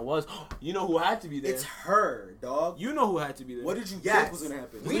then? That was. You know who had to be there. It's her, dog. You know who had to be there. What did you Yes. think was gonna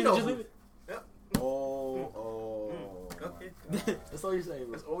happen? We know Just who. leave it. Oh. Okay. my God. That's all you're saying,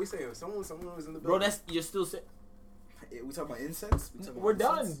 bro. That's always saying. Someone was in the building. Bro, that's you're still saying. We talking about incense? We talking We're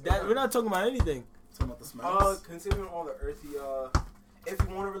about done. incense? We're not talking about anything. Talking about the smells. Considering all the earthy, if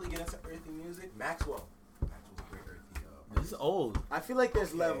you want to really get into earthy music, Maxwell's a great earthy. This is old. I feel like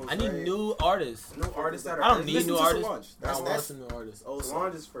there's levels. I need right? new artists. New artists that are. I don't earthy. need new to artists. Solange. I That's want some new artists. oh,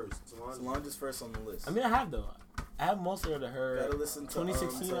 Solange is first. Solange. Solange is first on the list. I mean, I have though. I have most of her. Gotta listen to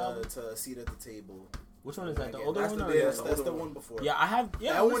 2016 album. to a seat at the table. Which one is that? The Yeah, older that's one? the Or big- Yes, the- that's older the one. one before. Yeah, I have.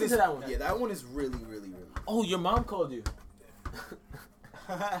 Yeah, that I one listened is to that one. Yeah, that one is really, really, really. Oh, your mom called you.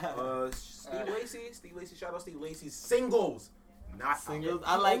 Steve Lacy. Shout out Steve Lacy's singles, not Singles. albums.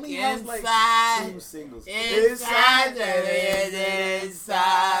 I like Only has, like, inside. 2 singles. Inside.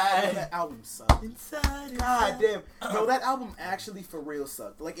 That album sucked. Inside. God damn. No, that album actually for real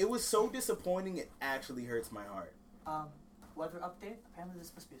sucked. Like, it was so disappointing, it actually hurts my heart. Weather update. Apparently, there's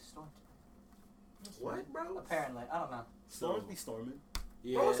supposed to be a storm. What, bro? Apparently, I don't know. Storms be storming.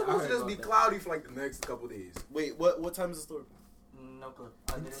 Yeah, Bro, it's I supposed heard to just about be that. cloudy for like the next couple days. Wait, what time is the storm? No clue.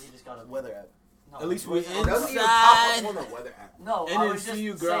 I literally just got a Weather app. No, At least it we was- in- Doesn't even Inside. pop up on the weather app. No, And I then was See just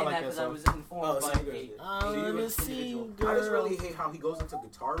You Girl saying like that that because I song. was informed Oh, by See You Girl. a Let me see you, I just girl. really hate how he goes into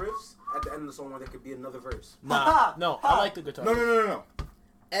guitar riffs at the end of the song where there could be another verse. Nah, no, I like the guitar. No.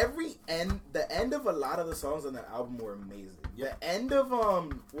 The end of a lot of the songs on that album were amazing. Yeah. The end of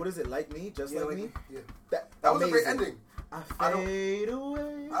what is it, Like Me, Just Like Me? Yeah. That was a great amazing. ending. I fade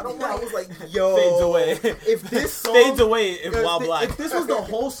away. I don't I like- was like, yo, Fades away. If this song, Fades away if while black. if this was the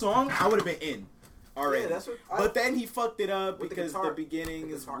whole song, I would have been in already. Yeah, that's what. But then he fucked it up With the because the, guitar- beginning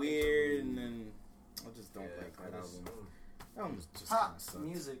the is guitar weird, intro. and then I just don't like that album. That album's just kind Ha, of sucks.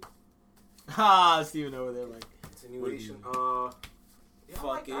 music. Ha, Steven over there like. Continuation. Yeah,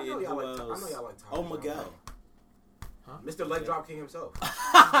 Fuck I know it, y'all who like. I else? know y'all like. Oh my god. Mr. Leg Drop King himself.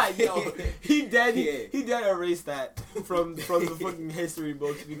 Yo, he dead. Yeah. He dead erased that from the fucking history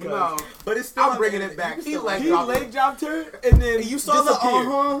books because No, But it's still I'm bringing it back. He leg he dropped leg dropped her and then And you saw the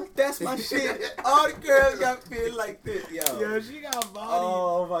disappeared. that's my shit. All the girls got feel like this, yo. Yo, she got body.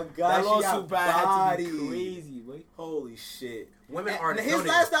 Oh my that god, she lawsuit got bad had body. to be crazy. Wait. Holy shit. Women And artists. his No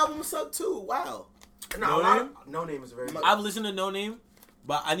last Name. album sucked too. Wow. No, No Name? No Name is a very. I've listened to No Name,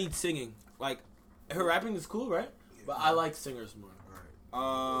 but I need singing. Like her rapping is cool, right? But I like singers more.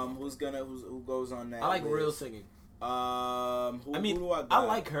 Who goes on that? I like list? real singing. Who, I mean, who do I got? I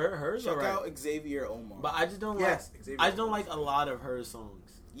like her. Hers Check alright. out Xavier Omar. But I just don't Yes, like. Xavier I just don't Omar. like a lot of her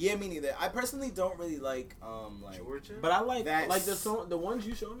songs. Yeah, me neither. I personally don't really like Georgia. But I like That's- the ones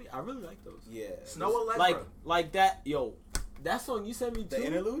you showed me. I really like those. yeah. Snow Allegra. Like that, yo, that song you sent me The too.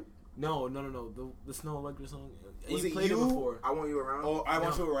 interlude? No. The Snow Allegra song. Was You it played you? it before. I Want You Around. Oh, I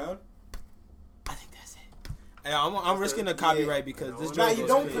Want You Around? I think that's it. And I'm risking a copyright because this Nah, joint you goes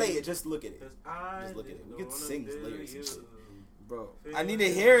don't crazy. play it. Just look at it. Just look at it. We could sing lyrics and shit. Bro, I need to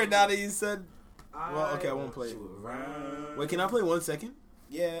hear it now that you said. Well, okay, I won't play it. Around. Wait, can I play 1 second?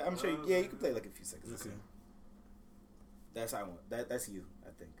 Yeah, I'm sure. Yeah, you can play like a few seconds. Okay. That's I want. That's you, I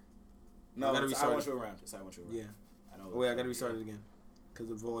think. I No, gotta it's I restart Want it. You Around. It's I Want You Around. Yeah. I know. Wait, I gotta restart it again because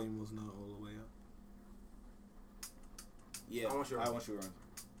the volume was not all the way up. Yeah, I Want You I Around. Want You Around.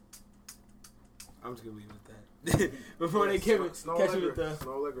 I'm just gonna leave it at that. Before they catch me with the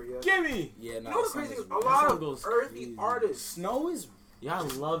Snow Allegra, yeah. gimme. Yeah, You no. know the crazy thing? A lot song of goes earthy crazy. artists. Snow is. Yeah, I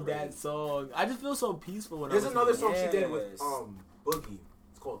love that song. I just feel so peaceful when There's I listen another to song Yes. she did with Boogie.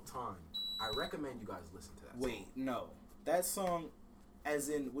 It's called Time. I recommend you guys listen to that. Wait, no. That song, as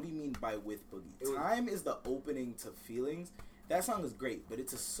in, what do you mean by with It Boogie? was- Time is the opening to Feelings. That song is great, but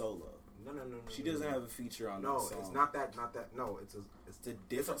it's a solo. No. She doesn't have a feature on No, that song. it's not that. No, it's It's a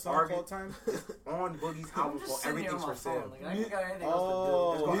different an song argu- called Time? on Boogie's I'm album just called sitting here on Everything's my for Sale. phone. Like, I ain't got anything else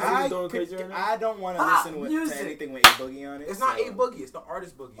Oh, Music is I, going crazy right now? I don't want to Ah, listen to music. anything with A Boogie on it. It's not so- A Boogie. It's the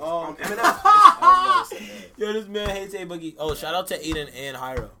artist Boogie. Oh, Eminem. I was about to say that. Yo, this man hates A Boogie. Oh, shout out to Aiden and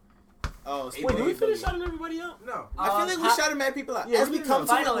Hyro. Oh, Wait, Wait, did we Boogie. finish shouting everybody out? No. I feel like we Ha- shouted mad people out. Yeah, As we we did come know.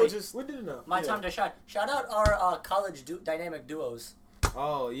 to it, Finally. we'll just... We did it now. My Yeah. time to shine. Shout out our college dynamic duos.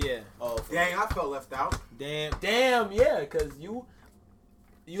 Oh yeah. Oh, Dang, I felt left out. Damn. Yeah, because you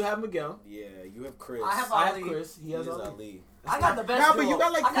have Miguel. yeah, you have Chris. I have I have Ali. Chris. He He has has Ali. Ali. I got the best Nah, duo. but you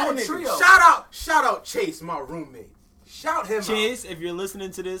got, like, I got four a niggas. trio. Shout out Chase, my roommate. Shout him Chase, if you're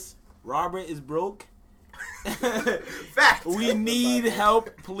listening to this, Robert is broke. out. Fact. We need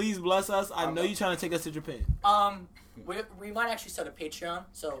help. Please bless us. I know you're trying to take us to Japan. We might actually start a Patreon.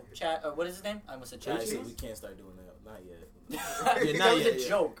 So, Chad, what is his name? I almost said Chad. Actually, we can't start doing that. Not yet. Yeah, That not was yet, a yeah.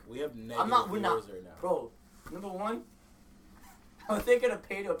 joke. We have negative I'm not. We're not. viewers right now. Bro, number one, I'm thinking of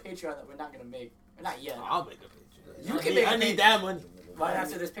pay to a Patreon that we're not gonna make. We're not yet. I'll make a picture. You can make a I picture. need that money. Right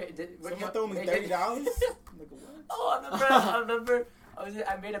after this pay. Someone throw me $30? Oh, I remember.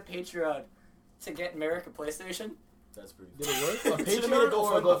 I made a Patreon to get Merrick a PlayStation. That's pretty Did good. it work? A Should've made a Patreon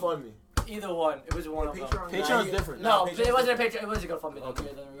or a GoFundMe. GoFundMe? Either one. It was one of them. Patreon's different. No, Patreon's it wasn't a different. Patreon. It was a GoFundMe. Okay.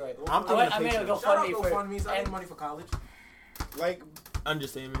 Then you're right. I'm I made a thinking Shout out GoFundMe for GoFundMe's. I need and money for college. Like,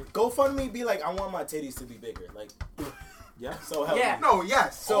 Understatement. GoFundMe be like, I want my titties to be bigger. Like, Yeah. so help Yeah. me. No,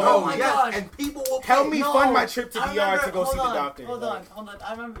 yes. So- no, Oh my yes. gosh. And people will Help pay. me No, fund my trip to I DR to remember- go see the hold on, doctor. Hold Like, on.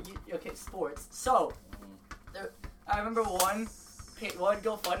 I remember. Okay, sports. So, I remember one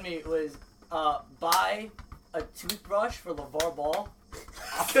GoFundMe was buy a toothbrush for LeVar Ball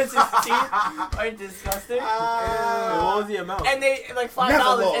because his teeth are disgusting. What was the amount? And they like $5,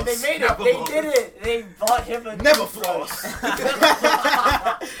 Never and they lost. made it. Never They lost. did it. They bought him a Never toothbrush. floss.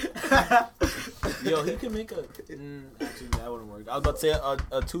 Yo, he can make a. Actually, that wouldn't work. I was about to say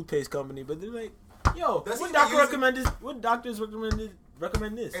a toothpaste company, but they're like, yo, Does he what even doctor use it? recommend this? What doctors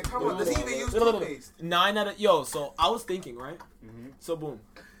recommend this? And come on, does he even use toothpaste? 9 out of yo. So I was thinking, right? Mhm. So boom,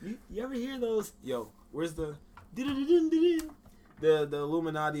 you ever hear those? Yo, where's the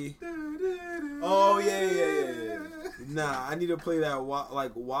Illuminati? Oh, yeah. Nah, I need to play that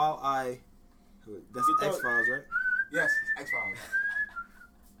while I. That's You thought- X-Files, right? Yes, X-Files.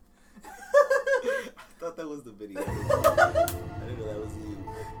 I thought that was the video. I didn't know that was you.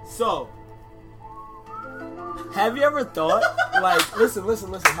 So, have you ever thought, like, listen,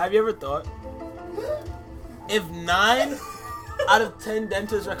 have you ever thought, if 9 out of 10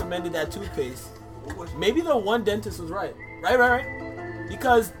 dentists recommended that toothpaste, maybe the one dentist was right. Right?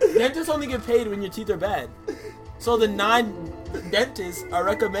 Because dentists only get paid when your teeth are bad. So the 9 dentists are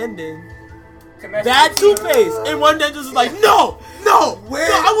recommending bad toothpaste. And one dentist is like, no,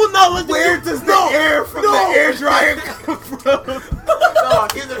 I will not let Where this does the air from the air dryer come from? No,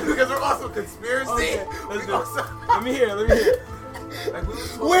 because we're also conspiracy. Okay, We let's do it. also- Let me hear. Like, we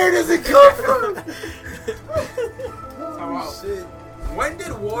was talking- Where does it come from? Talking about- Shit. When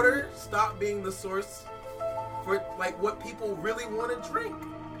did water stop being the source for like what people really want to drink?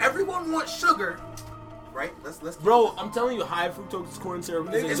 Everyone wants sugar, right? Let's Bro, I'm telling you, high fructose corn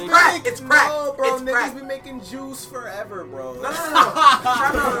syrup is It's addictive. crack. It's crack. No, bro, It's niggas crack. been making juice forever, bro. No.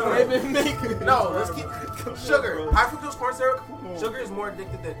 They've been making No, let's keep sugar. bro. High fructose corn syrup. on. Sugar is more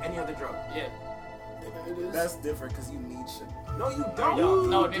addictive than any other drug. Yeah. That's different because you need sugar. No, you don't.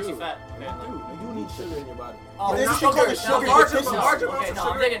 No, it makes you fat. You do need sugar in your body. Oh, There's not shit called sugar. a sugar No, Large, deficiency. large Okay, amounts of no, I'm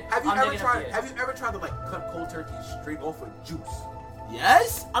sugar. thinking- Have you I'm ever thinking tried? of- Have you ever tried to like cut cold turkey straight off with juice?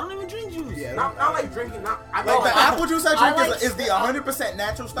 Yes? I don't even drink juice. Yeah. Not like drinking. Not I Like the I- apple juice I I drink like- is the 100%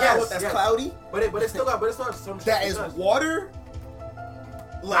 natural style Yes, that's yes. cloudy. But it still got some. That shit is it does. water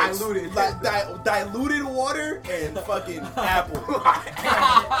like Diluted. diluted water and fucking apple.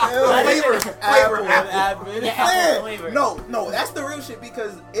 Flavor, apple. Yeah, Yeah. apple flavor. No, that's the real shit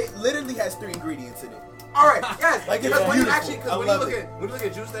because it literally has 3 ingredients in it. All right, yes. Like, it's because when you beautiful. actually, I because when you love look it.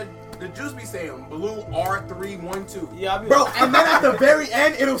 at juice, the juice be saying blue R312. Yeah, I be Bro, and then at the very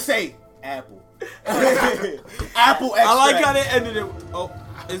end it'll say apple. Apple extract. I like how they ended it. Oh,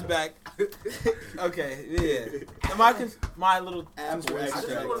 it's back. Okay, yeah. My little Apple I just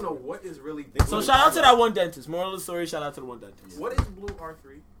extract. want to know what is really. So shout out to that one dentist. Moral of the story, shout out to the one dentist. What is blue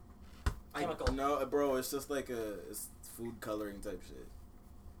R3? Chemical. No, bro, it's just like it's food coloring type shit.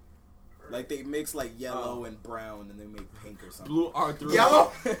 Like they mix like yellow and brown and they make pink or something. Blue R3.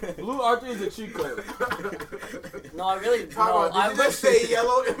 Yellow? Blue R3 is a cheat code. No, I really Come no. on, I did you wish. just say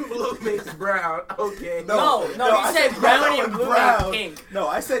yellow and blue makes brown? Okay. No, No, you I said said brown yellow and blue brown. and pink. No,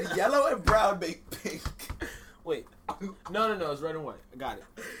 I said yellow and brown make pink. Wait. No, it's red and white. I got it.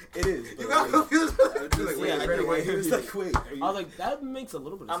 It is. You but got wait. confused. You're like, Yeah, wait, I red did. and white. It's like, wait. Are you, I was like, that makes a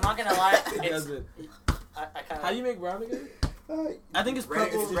little bit of I'm sense. not gonna lie. It It's, doesn't. I kind How do of. you make brown again? Alright. I think it's Red-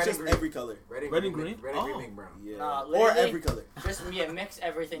 purple. It's red just and green. every color. Red Red and green? Red and green Oh. make brown. Yeah. Nah, Or literally- every color. Just mix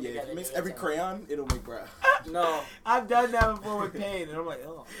everything Yeah, together. if you mix dude, every it's crayon, it'll make brown. No, I've done that before with paint, and I'm like,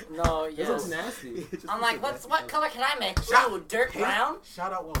 oh, no, this looks yes. nasty. I'm like, what color can I make? Shout- Ooh, dirt brown.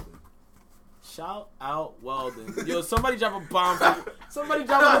 Shout out Weldon. Shout out Weldon. Yo, somebody drop a bomb. Somebody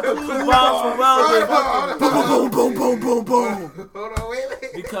drop a blue bomb for Weldon. Boom, boom, boom, boom, boom. Hold on, wait.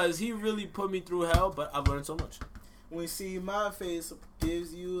 Because he really put me through hell, but I've learned so much. When you see my face,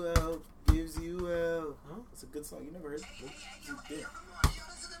 gives you help, gives you help. Huh? It's a good song. You never heard it?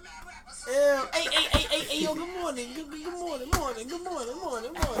 Yeah. Hey, yo, good morning. Good morning.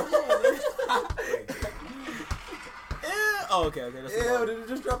 Oh, okay, that's Ew, the did you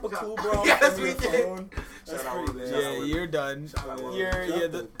just drop a cool bro? Yes, on we your did. phone? That's Shout out pretty Weldon. bad. Yeah, you're done.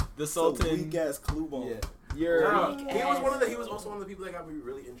 You're the Sultan. Weak ass clue bomb. Yeah, you're. No, he was also one of the people that got me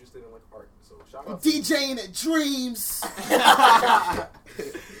really interested in like art. So shout out. DJing at Dreams.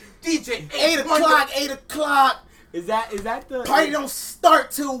 DJ 8 o'clock. Is that the Party don't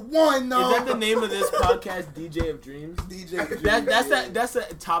start till 1 though. Is that the name of this podcast, DJ of Dreams? DJ. That's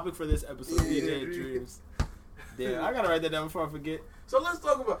a topic for this episode, Yeah, DJ of Dreams. Damn, I gotta write that down before I forget. So let's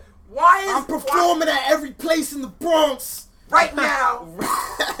talk about why is I'm performing at every place in the Bronx. right now.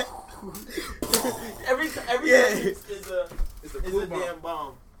 Every Yeah. sentence is a It's a is cool a bomb. damn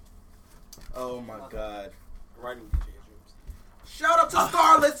bomb. Oh my god. Writing DJ of Dreams. Shout out to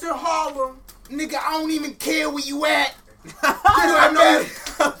Starlets in Harlem. Nigga, I don't even care where you at. I know.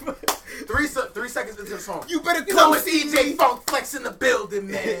 3 seconds into the song. You better You know come it's see EJ me. Funk Flex in the building,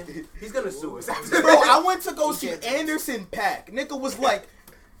 man. He's gonna sue us. Bro, I went to go see Anderson .Paak. Nigga was like,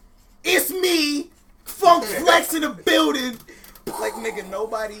 it's me, Funk Flex in the building. Like, nigga,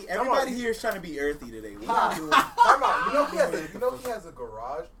 everybody here is trying to be earthy today. What are you doing? Time out. You know he has a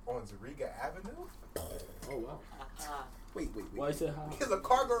garage on Zariga Avenue? Oh wow. Wait. Why you say hi? He has a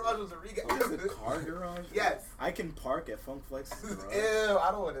car garage on Zariga There's Avenue. a car garage? Yes. I can park at Funk Flex's garage. Ew,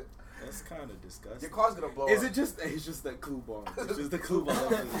 I don't want it. That's kind of disgusting. Your car's gonna blow Is up. it just? It's just that clue bomb. It's just the clue bomb.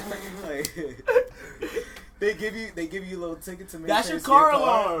 Like, they give you a little ticket to make. That's sure your it's car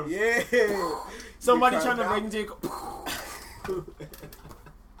alarm. Yeah. Somebody Your car trying to down. break into your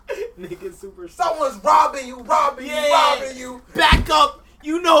Nigga super. Someone's robbing you. Back up.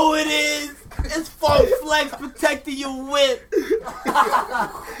 You know who it is. It's Funk Flex protecting your whip.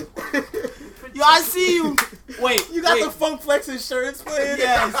 Yo, I see you. Wait, You got wait. the Funk Flex insurance plan?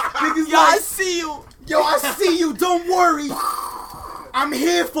 Yes. Niggas Yo, I like, see you. yo, I see you. Don't worry. I'm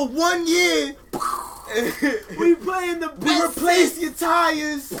here for 1 year. We playing the We best. replace your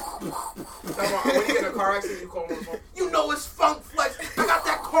tires. When you get in a car accident, you call him on the phone. You know it's Funk Flex. I got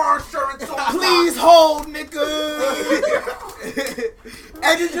that car insurance on. Please hold, nigga.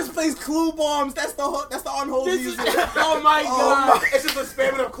 And it just plays clue bombs. That's the on-hold This is, music. oh my Oh god. It's just a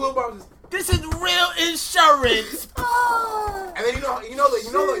spamming of clue bombs. This is real insurance. And then you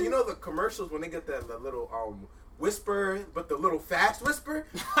know the commercials when they get that little whisper, but the little fast whisper.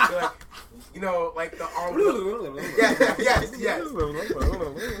 They're like, like the yes.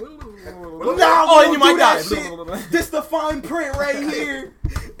 Nah, Oh, we and you don't might do die. that shit. This the fine print right here.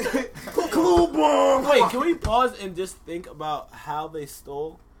 Clue bomb. Wait, can we pause and just think about how they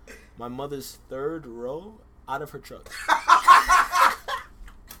stole my mother's third row out of her truck?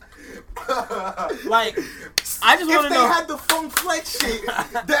 Like, I just want If to they know. had the Funk Flex shit,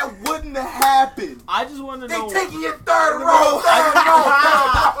 that wouldn't have happened. I just want to They know. taking your third row.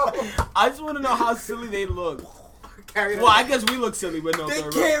 I just want to know how silly they look. carrying. Well, I guess we look silly with no They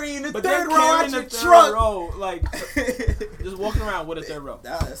third row. carrying the But third they're row out carrying your the third truck. row, like just walking around with a third row.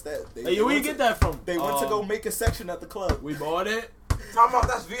 Nah, that's that. Hey, where you get that from? They went to go make a section at the club. We bought it. Talking about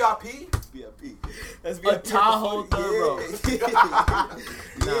that's VIP. VIP. That's A VIP. Tahoe third row. Yeah.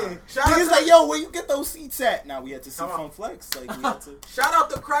 Nah. Shout out Niggas to- like, yo, where you get those seats at? Now we had to see Come on. Fun Flex. Like we had to. Shout out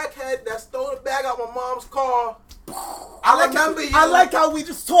the crackhead that stole the bag out my mom's car. I remember you. I like how we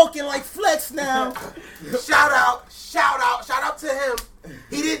just talking like Flex now. Shout out to him.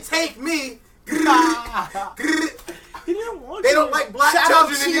 He didn't take me. He didn't want They you. don't like black Shout out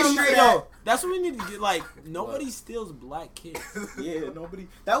children in to the you, street. yo. That's what we need to get. Like nobody steals black kids. Yeah, nobody.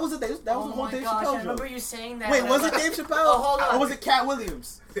 That was a that was a Oh whole my Dave gosh, I Chappelle remember joke. you saying that. Wait, when was I it Dave Chappelle? Oh, hold on. Or was it Cat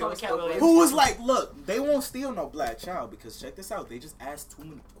Williams? Probably Cat Williams. Who was like, look, they won't steal no black child because check this out, they just ask too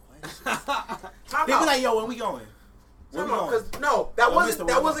many questions. Time They be out. like, yo, when we going? When we Time out, going? 'cause no, that Oh, wasn't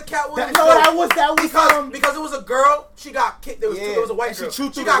Mr. Cat Williams. No, that was because it was a girl. She got kidnapped. Yeah, There was a white and she girl.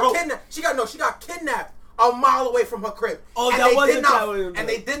 chewed through She got the rope. kidnapped. She got kidnapped a mile away from her crib. Oh, And that they was did a not- Cat Williams And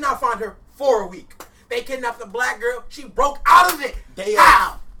joke. they did not find her for a week. They kidnapped the black girl. She broke out of it. They,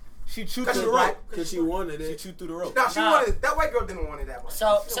 How? She chewed Because through she the black. rope. Because she wanted She it. chewed through the rope. No, she Nah. wanted it. That white girl didn't want it that much.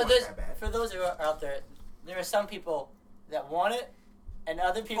 So, She so didn't want there's it that bad. for those who are out there are some people that want it, and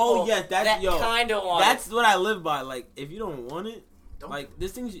other people Oh yeah, that kind of want That's it. what I live by. Like if you don't want it, Don't. like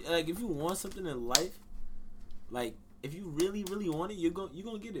this thing, like if you want something in life, like if you really want it, you're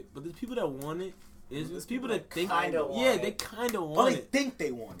gonna get it. But there's people that want it. There's people that think kinda want yeah, it. they kind of Oh, want they it. think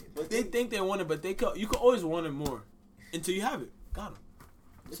they want it, but They think they want it, but you could always want it more until you have it. Got him.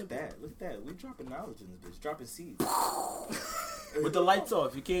 Look at that. Look at that. We dropping knowledge in this bitch. Dropping seeds. With the lights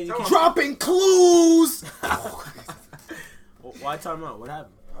off, you can't. You can't. Dropping clues. Why time out? What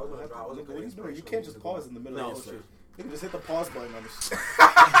happened? I was gonna drop- I was Look, gonna what are you do doing? You can't just pause in the middle No, of the sir. shit. You can just hit the pause button on this shit.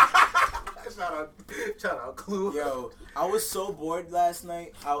 Shout out, Clue. Yo, I was so bored last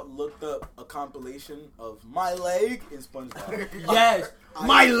night. I looked up a compilation of My Leg in SpongeBob. Yes.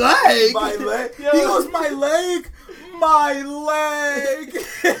 My leg? My leg? Yo. He goes, my leg? My leg?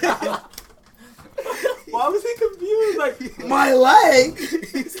 Why was he confused? Like My leg?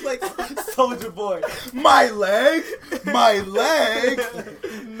 He's like Soldier Boy. My leg? My leg?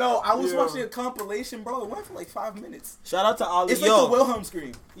 No, I was Yo. watching a compilation, bro. It went for like 5 minutes. shout out to Ali. It's like yo, the Wilhelm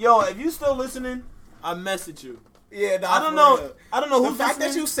scream. yo, if you still listening, I message you. Yeah, nah, I don't for know. real. I don't know The who's fact that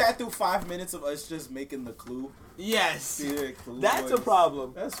listening. you sat through 5 minutes of us just making the clue. Yes, Yeah, clue that's a voice.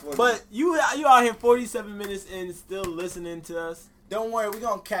 problem. That's funny. But you out here 47 minutes in still listening to us. don't worry, we're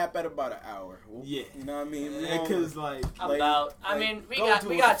gonna cap at about an hour. Yeah. You know what I mean? We Yeah, gonna- cause like I mean, we go got do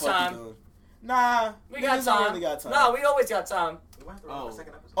we what got the fuck you time. doing. Nah, We got niggas don't time. really got time. No, we always got time. We might have to run a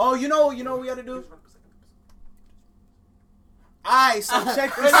second episode. Oh, you know what we gotta do? Alright, so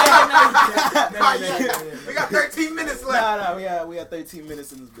check this No, out. no, no. We got 13 minutes left. Nah, we got 13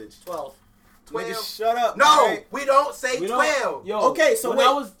 minutes in this bitch. 12. 12. Nigga, shut up. No, alright? we don't say We 12. don't- Yo, Okay, so when wait.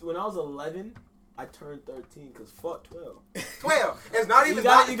 I was 11, I turned 13 because fuck 12. 12. It's not even You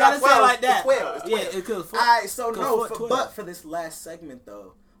gotta not say 12. it like that. It's 12. It's 12. Yeah, because fuck. Alright, so Go no, fuck 12. but for this last segment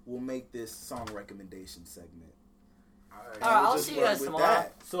though, we'll make this song recommendation segment. Alright. Alright, We'll I'll just see you run guys with tomorrow.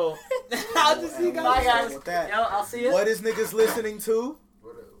 that. So I'll just see you And guys. Bye, we'll guys. with that. Yo, I'll see you. What is niggas listening to?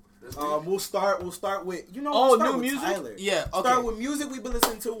 This We'll start with Oh, we'll start new with music? Tyler. Yeah, okay. Start with music we've been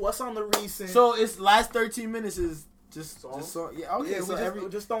listening to. What's on the recent? So it's last 13 minutes is just Songs? song. Yeah, okay. yeah, so we're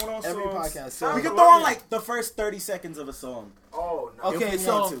just throwing on every songs. podcast. Sounds We So, can throw on Yeah. like the first 30 seconds of a song. Oh, no. okay, if we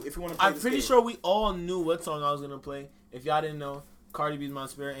so want to, if you want to play I'm this pretty game. sure we all knew what song I was gonna play. If y'all didn't know, Cardi B's my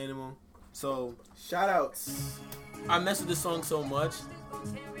spirit animal. So Shout outs. I mess with this song so much.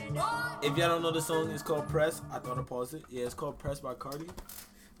 If y'all don't know the song, it's called Press. I thought I paused it. Yeah, it's called Press by Cardi.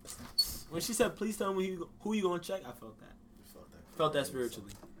 When she said, "Please tell me who you gonna check," I felt that. Felt that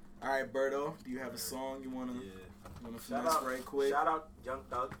spiritually. All right, Berto, do you have a song you wanna Shout finesse out, right quick? shout out Young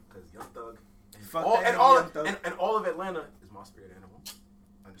Thug, because Young Thug. Fuck All, that and, nigga, all Young of, Thug. and all of Atlanta is my spirit animal.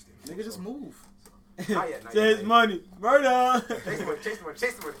 Understand? Nigga, just move. Not yet, not Chase yet. money, murder. Chase the money, chase the money,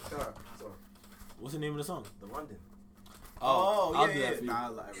 chase the money. So, What's the name of the song? the London. Oh, I'll yeah, do yeah. that for you. Nah, I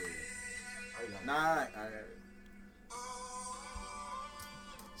really. I got it. Nah, all right.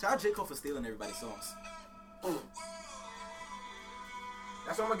 Shout out J. Cole for stealing everybody's songs.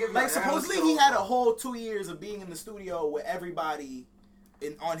 That's what I'm gonna give you. Like, I supposedly haven't he had a still- whole 2 years of being in the studio with everybody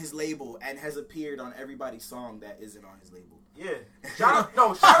on his label and has appeared on everybody's song that isn't on his label. Yeah. Shout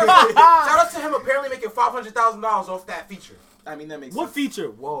out to him apparently making $500,000 off that feature. I mean, that makes What sense. feature?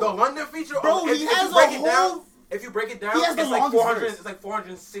 Whoa. The London feature. Bro, if, he if has you break a it down, whole- if you break it down, He has the it's like longest 400. verse. It's like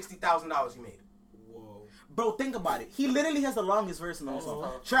 $460,000 he made. Whoa. Bro, think about it. He literally has the longest verse in the whole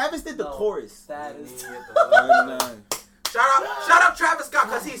song. Travis did the chorus. That is. Shout out Travis Scott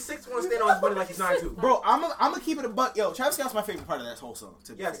because he's 6'1", standing on his money like he's 9'2". Bro, I'm gonna keep it a buck. Yo, Travis Scott's my favorite part of that whole song.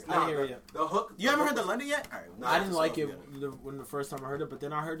 Yes, I didn't hear it. the hook. You haven't heard the London yet? All right, I didn't like it when the first time I heard it, but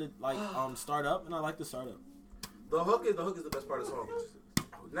then I heard it like start up, and I like the startup. The hook is the best part of the song.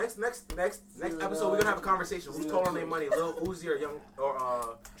 Next episode we're gonna have a conversation. Who's taller their money, Lil Uzi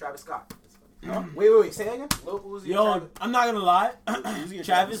or Travis Scott? Wait. Say that again. Lil Uzi. Yo, Travis. I'm not gonna lie.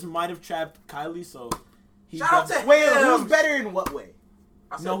 Travis might have trapped Kylie, so Shout out to him. Wait, who's better in what way?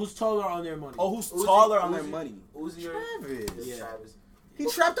 No, who's taller on their money? Oh, who's Uzi, taller on their Uzi. money? Uzi or Travis. Yeah. Travis. He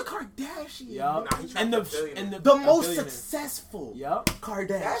trapped the Kardashian. Yeah, Nah, he trapped and The most billionaire. successful. Yep. Kardashian.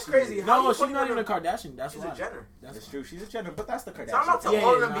 That's crazy. How No, you she's putting not her- even a Kardashian. That's She's why. a Jenner. That's true. She's a Jenner, but that's the Kardashian. Shout out to Yeah,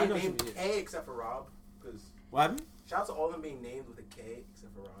 all of yeah, them no, I being know what named you mean. K except for Rob. Cause What happened? shout out to all of them being named with a K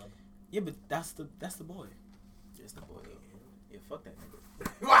except for Rob. Yeah, but that's the boy. That's the boy. Yeah, fuck that nigga.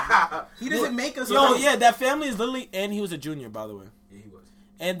 Wow. He doesn't make us. Yo, yeah, that family is literally, and he was a junior, by the way. Yeah, he was.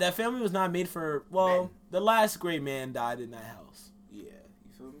 And that family was not made for. Well, Men. the last great man died in that house. Yeah,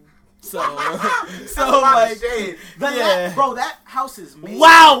 you feel me? So, That's so a lot like, of shade. yeah. Bro, that house is made.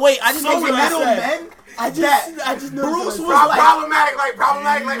 Wow, wait, I didn't So know what I little said. men. I just know Bruce what I was said. like- Problematic.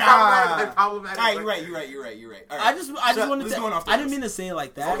 All right, you're right. All right. I just wanted let's to. go off the I didn't list. mean to say it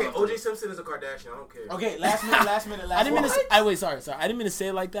like that. Okay, OJ Simpson is a Kardashian. I don't care. Okay, last minute. I didn't mean to. What? Wait, sorry. I didn't mean to say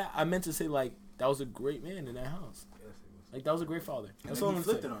it like that. I meant to say like that was a great man in that house. Yes, he was. Like that was a great father. And That's then all he I'm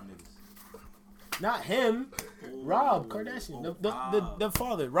flipped saying. it on niggas. Not him. Rob Kardashian. Oh, The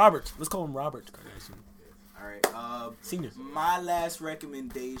father. Robert. Let's call him Robert Kardashian. All right. Senior. My last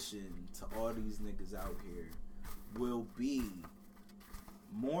recommendation to all these niggas out here will be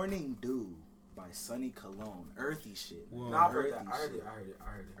Morning Dew by Sunny Cologne. Earthy shit. Whoa. Nah, I've heard Earthy that. I heard shit. it.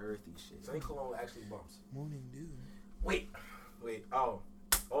 Earthy shit. Sunny Cologne actually bumps. Morning dew. Wait. Oh,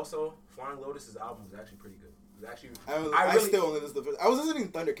 also, Flying Lotus's album was actually pretty good. It was actually. I still only listen to the first. I was listening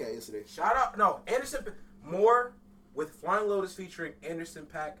to Thundercat yesterday. Shout out, no, Anderson Moore with Flying Lotus featuring Anderson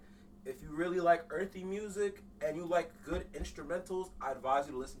 .Paak. If you really like earthy music and you like good instrumentals, I advise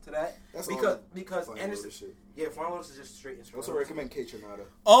you to listen to that. That's because Flying Anderson, Lotus shit. yeah, Flying Lotus is just straight I instrumental. also recommend K Tronada.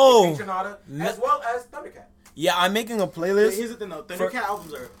 Oh, Tronada, as well as Thundercat. yeah. I'm making a But playlist. here's the thing though. Thundercat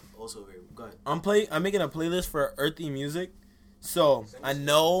albums are also very good. I'm making a playlist for earthy music. So I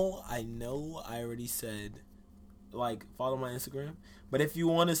know I already said like follow my Instagram. But if you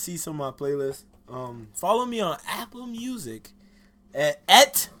want to see some of my playlists, follow me on Apple Music at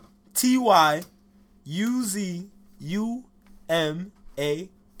TYUZUMAKI.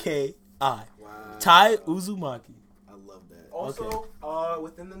 Wow. Ty Uzumaki. I love that. Also,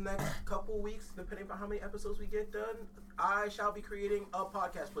 within the next couple weeks, depending on how many episodes we get done, I shall be creating a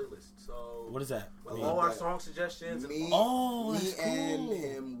podcast playlist. So What is that? with I all love our that. song suggestions. Me, Oh, me that's and cool.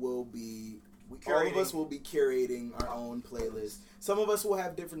 him will be. All Curating. of us will be curating our own playlist. Some of us will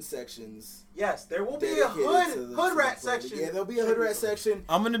have different sections. Yes, there will be a dedicated to hood the rat playlist. section. Yeah, there'll be a hood rat section.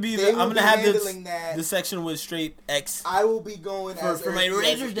 I'm gonna be. They I'm will gonna be have this handling that. the section with straight X I will be going for my earthy as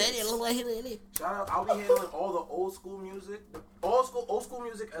Rangers it daddy. gets. Shout out! I'll be handling all the old school music, old school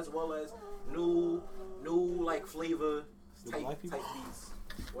music, as well as new like flavor The type black people? beats,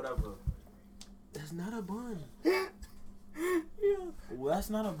 whatever. That's not a bun. Well, that's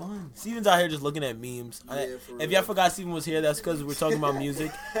not a bun. Steven's out here just looking at memes. Yeah, for If real. y'all forgot Steven was here, that's because we're talking about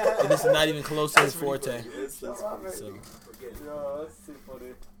music, and this is not even close to his forte. That's funny. So, Forget it. Yo, that's too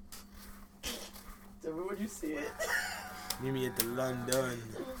funny. Tell me when you see it. meet me at the London.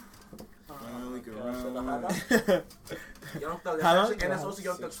 We can Gosh, run. Young Thug, that's How long? actually, and that's also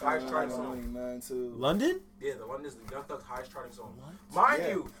Young Thug's highest charting song. London? Yeah, the one is Young Thug's highest charting song. What? Mind Yeah.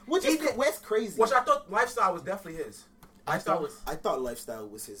 you, Which he is did- that's crazy. which I thought Lifestyle was definitely his. Lifestyle was. I thought Lifestyle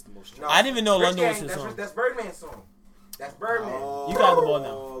was his most. No, I didn't even know Rich London was Gang, his song. That's Birdman's song. That's Birdman. You got the ball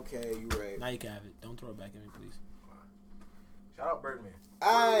now. Okay, you right. Now you can have it. Don't throw it back at me, please. Shout out Birdman.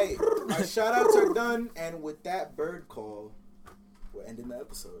 Alright, our shout outs are done, and with that bird call, we're ending the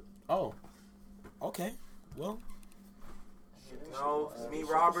episode. Oh. Okay. Well, No, it's me,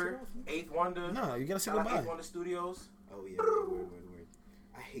 Robert, Eighth Wonder. no, you gotta say Shout out goodbye. Eighth Wonder Studios. Oh yeah, word.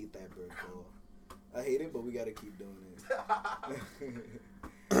 I hate that bird call. I hate it, but we gotta keep doing it.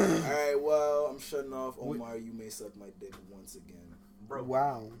 Alright, well, I'm shutting off. Omar, you may suck my dick once again. Bro.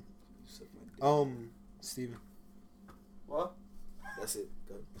 Wow. You suck my dick. Steven. What? That's it.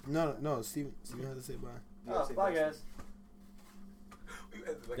 Go. No, Steven has to say bye. You gotta Oh, say bye, bye. guys. You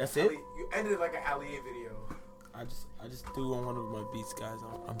ended like That's an it? Ali- You ended like an Ali video. I just threw on one of my beats, guys.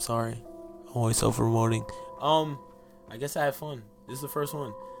 I'm sorry. I'm always self promoting. I guess I had fun. This is the first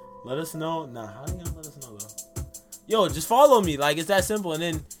one. Let us know. Nah, how you gonna let us know though? Yo, just follow me. Like it's that simple, and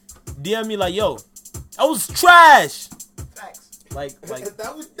then DM me like, yo, that was trash. Facts. Like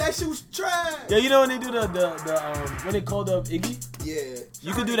that shit was trash. yo, you know when they do the when they called up Iggy? Yeah.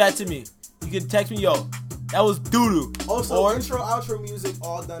 You could do that to me. You could text me, yo, that was doo doo. Also, intro, outro music,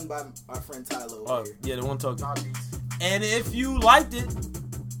 all done by our friend Tyler. Oh Here. yeah, the one talking. Nah, beats. And if you liked it,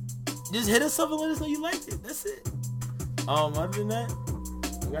 just hit us up and let us know you liked it. That's it. Other than that,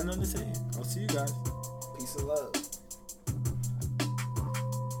 I got nothing to say. I'll see you guys. Peace and love.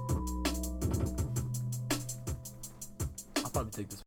 I'll probably take this.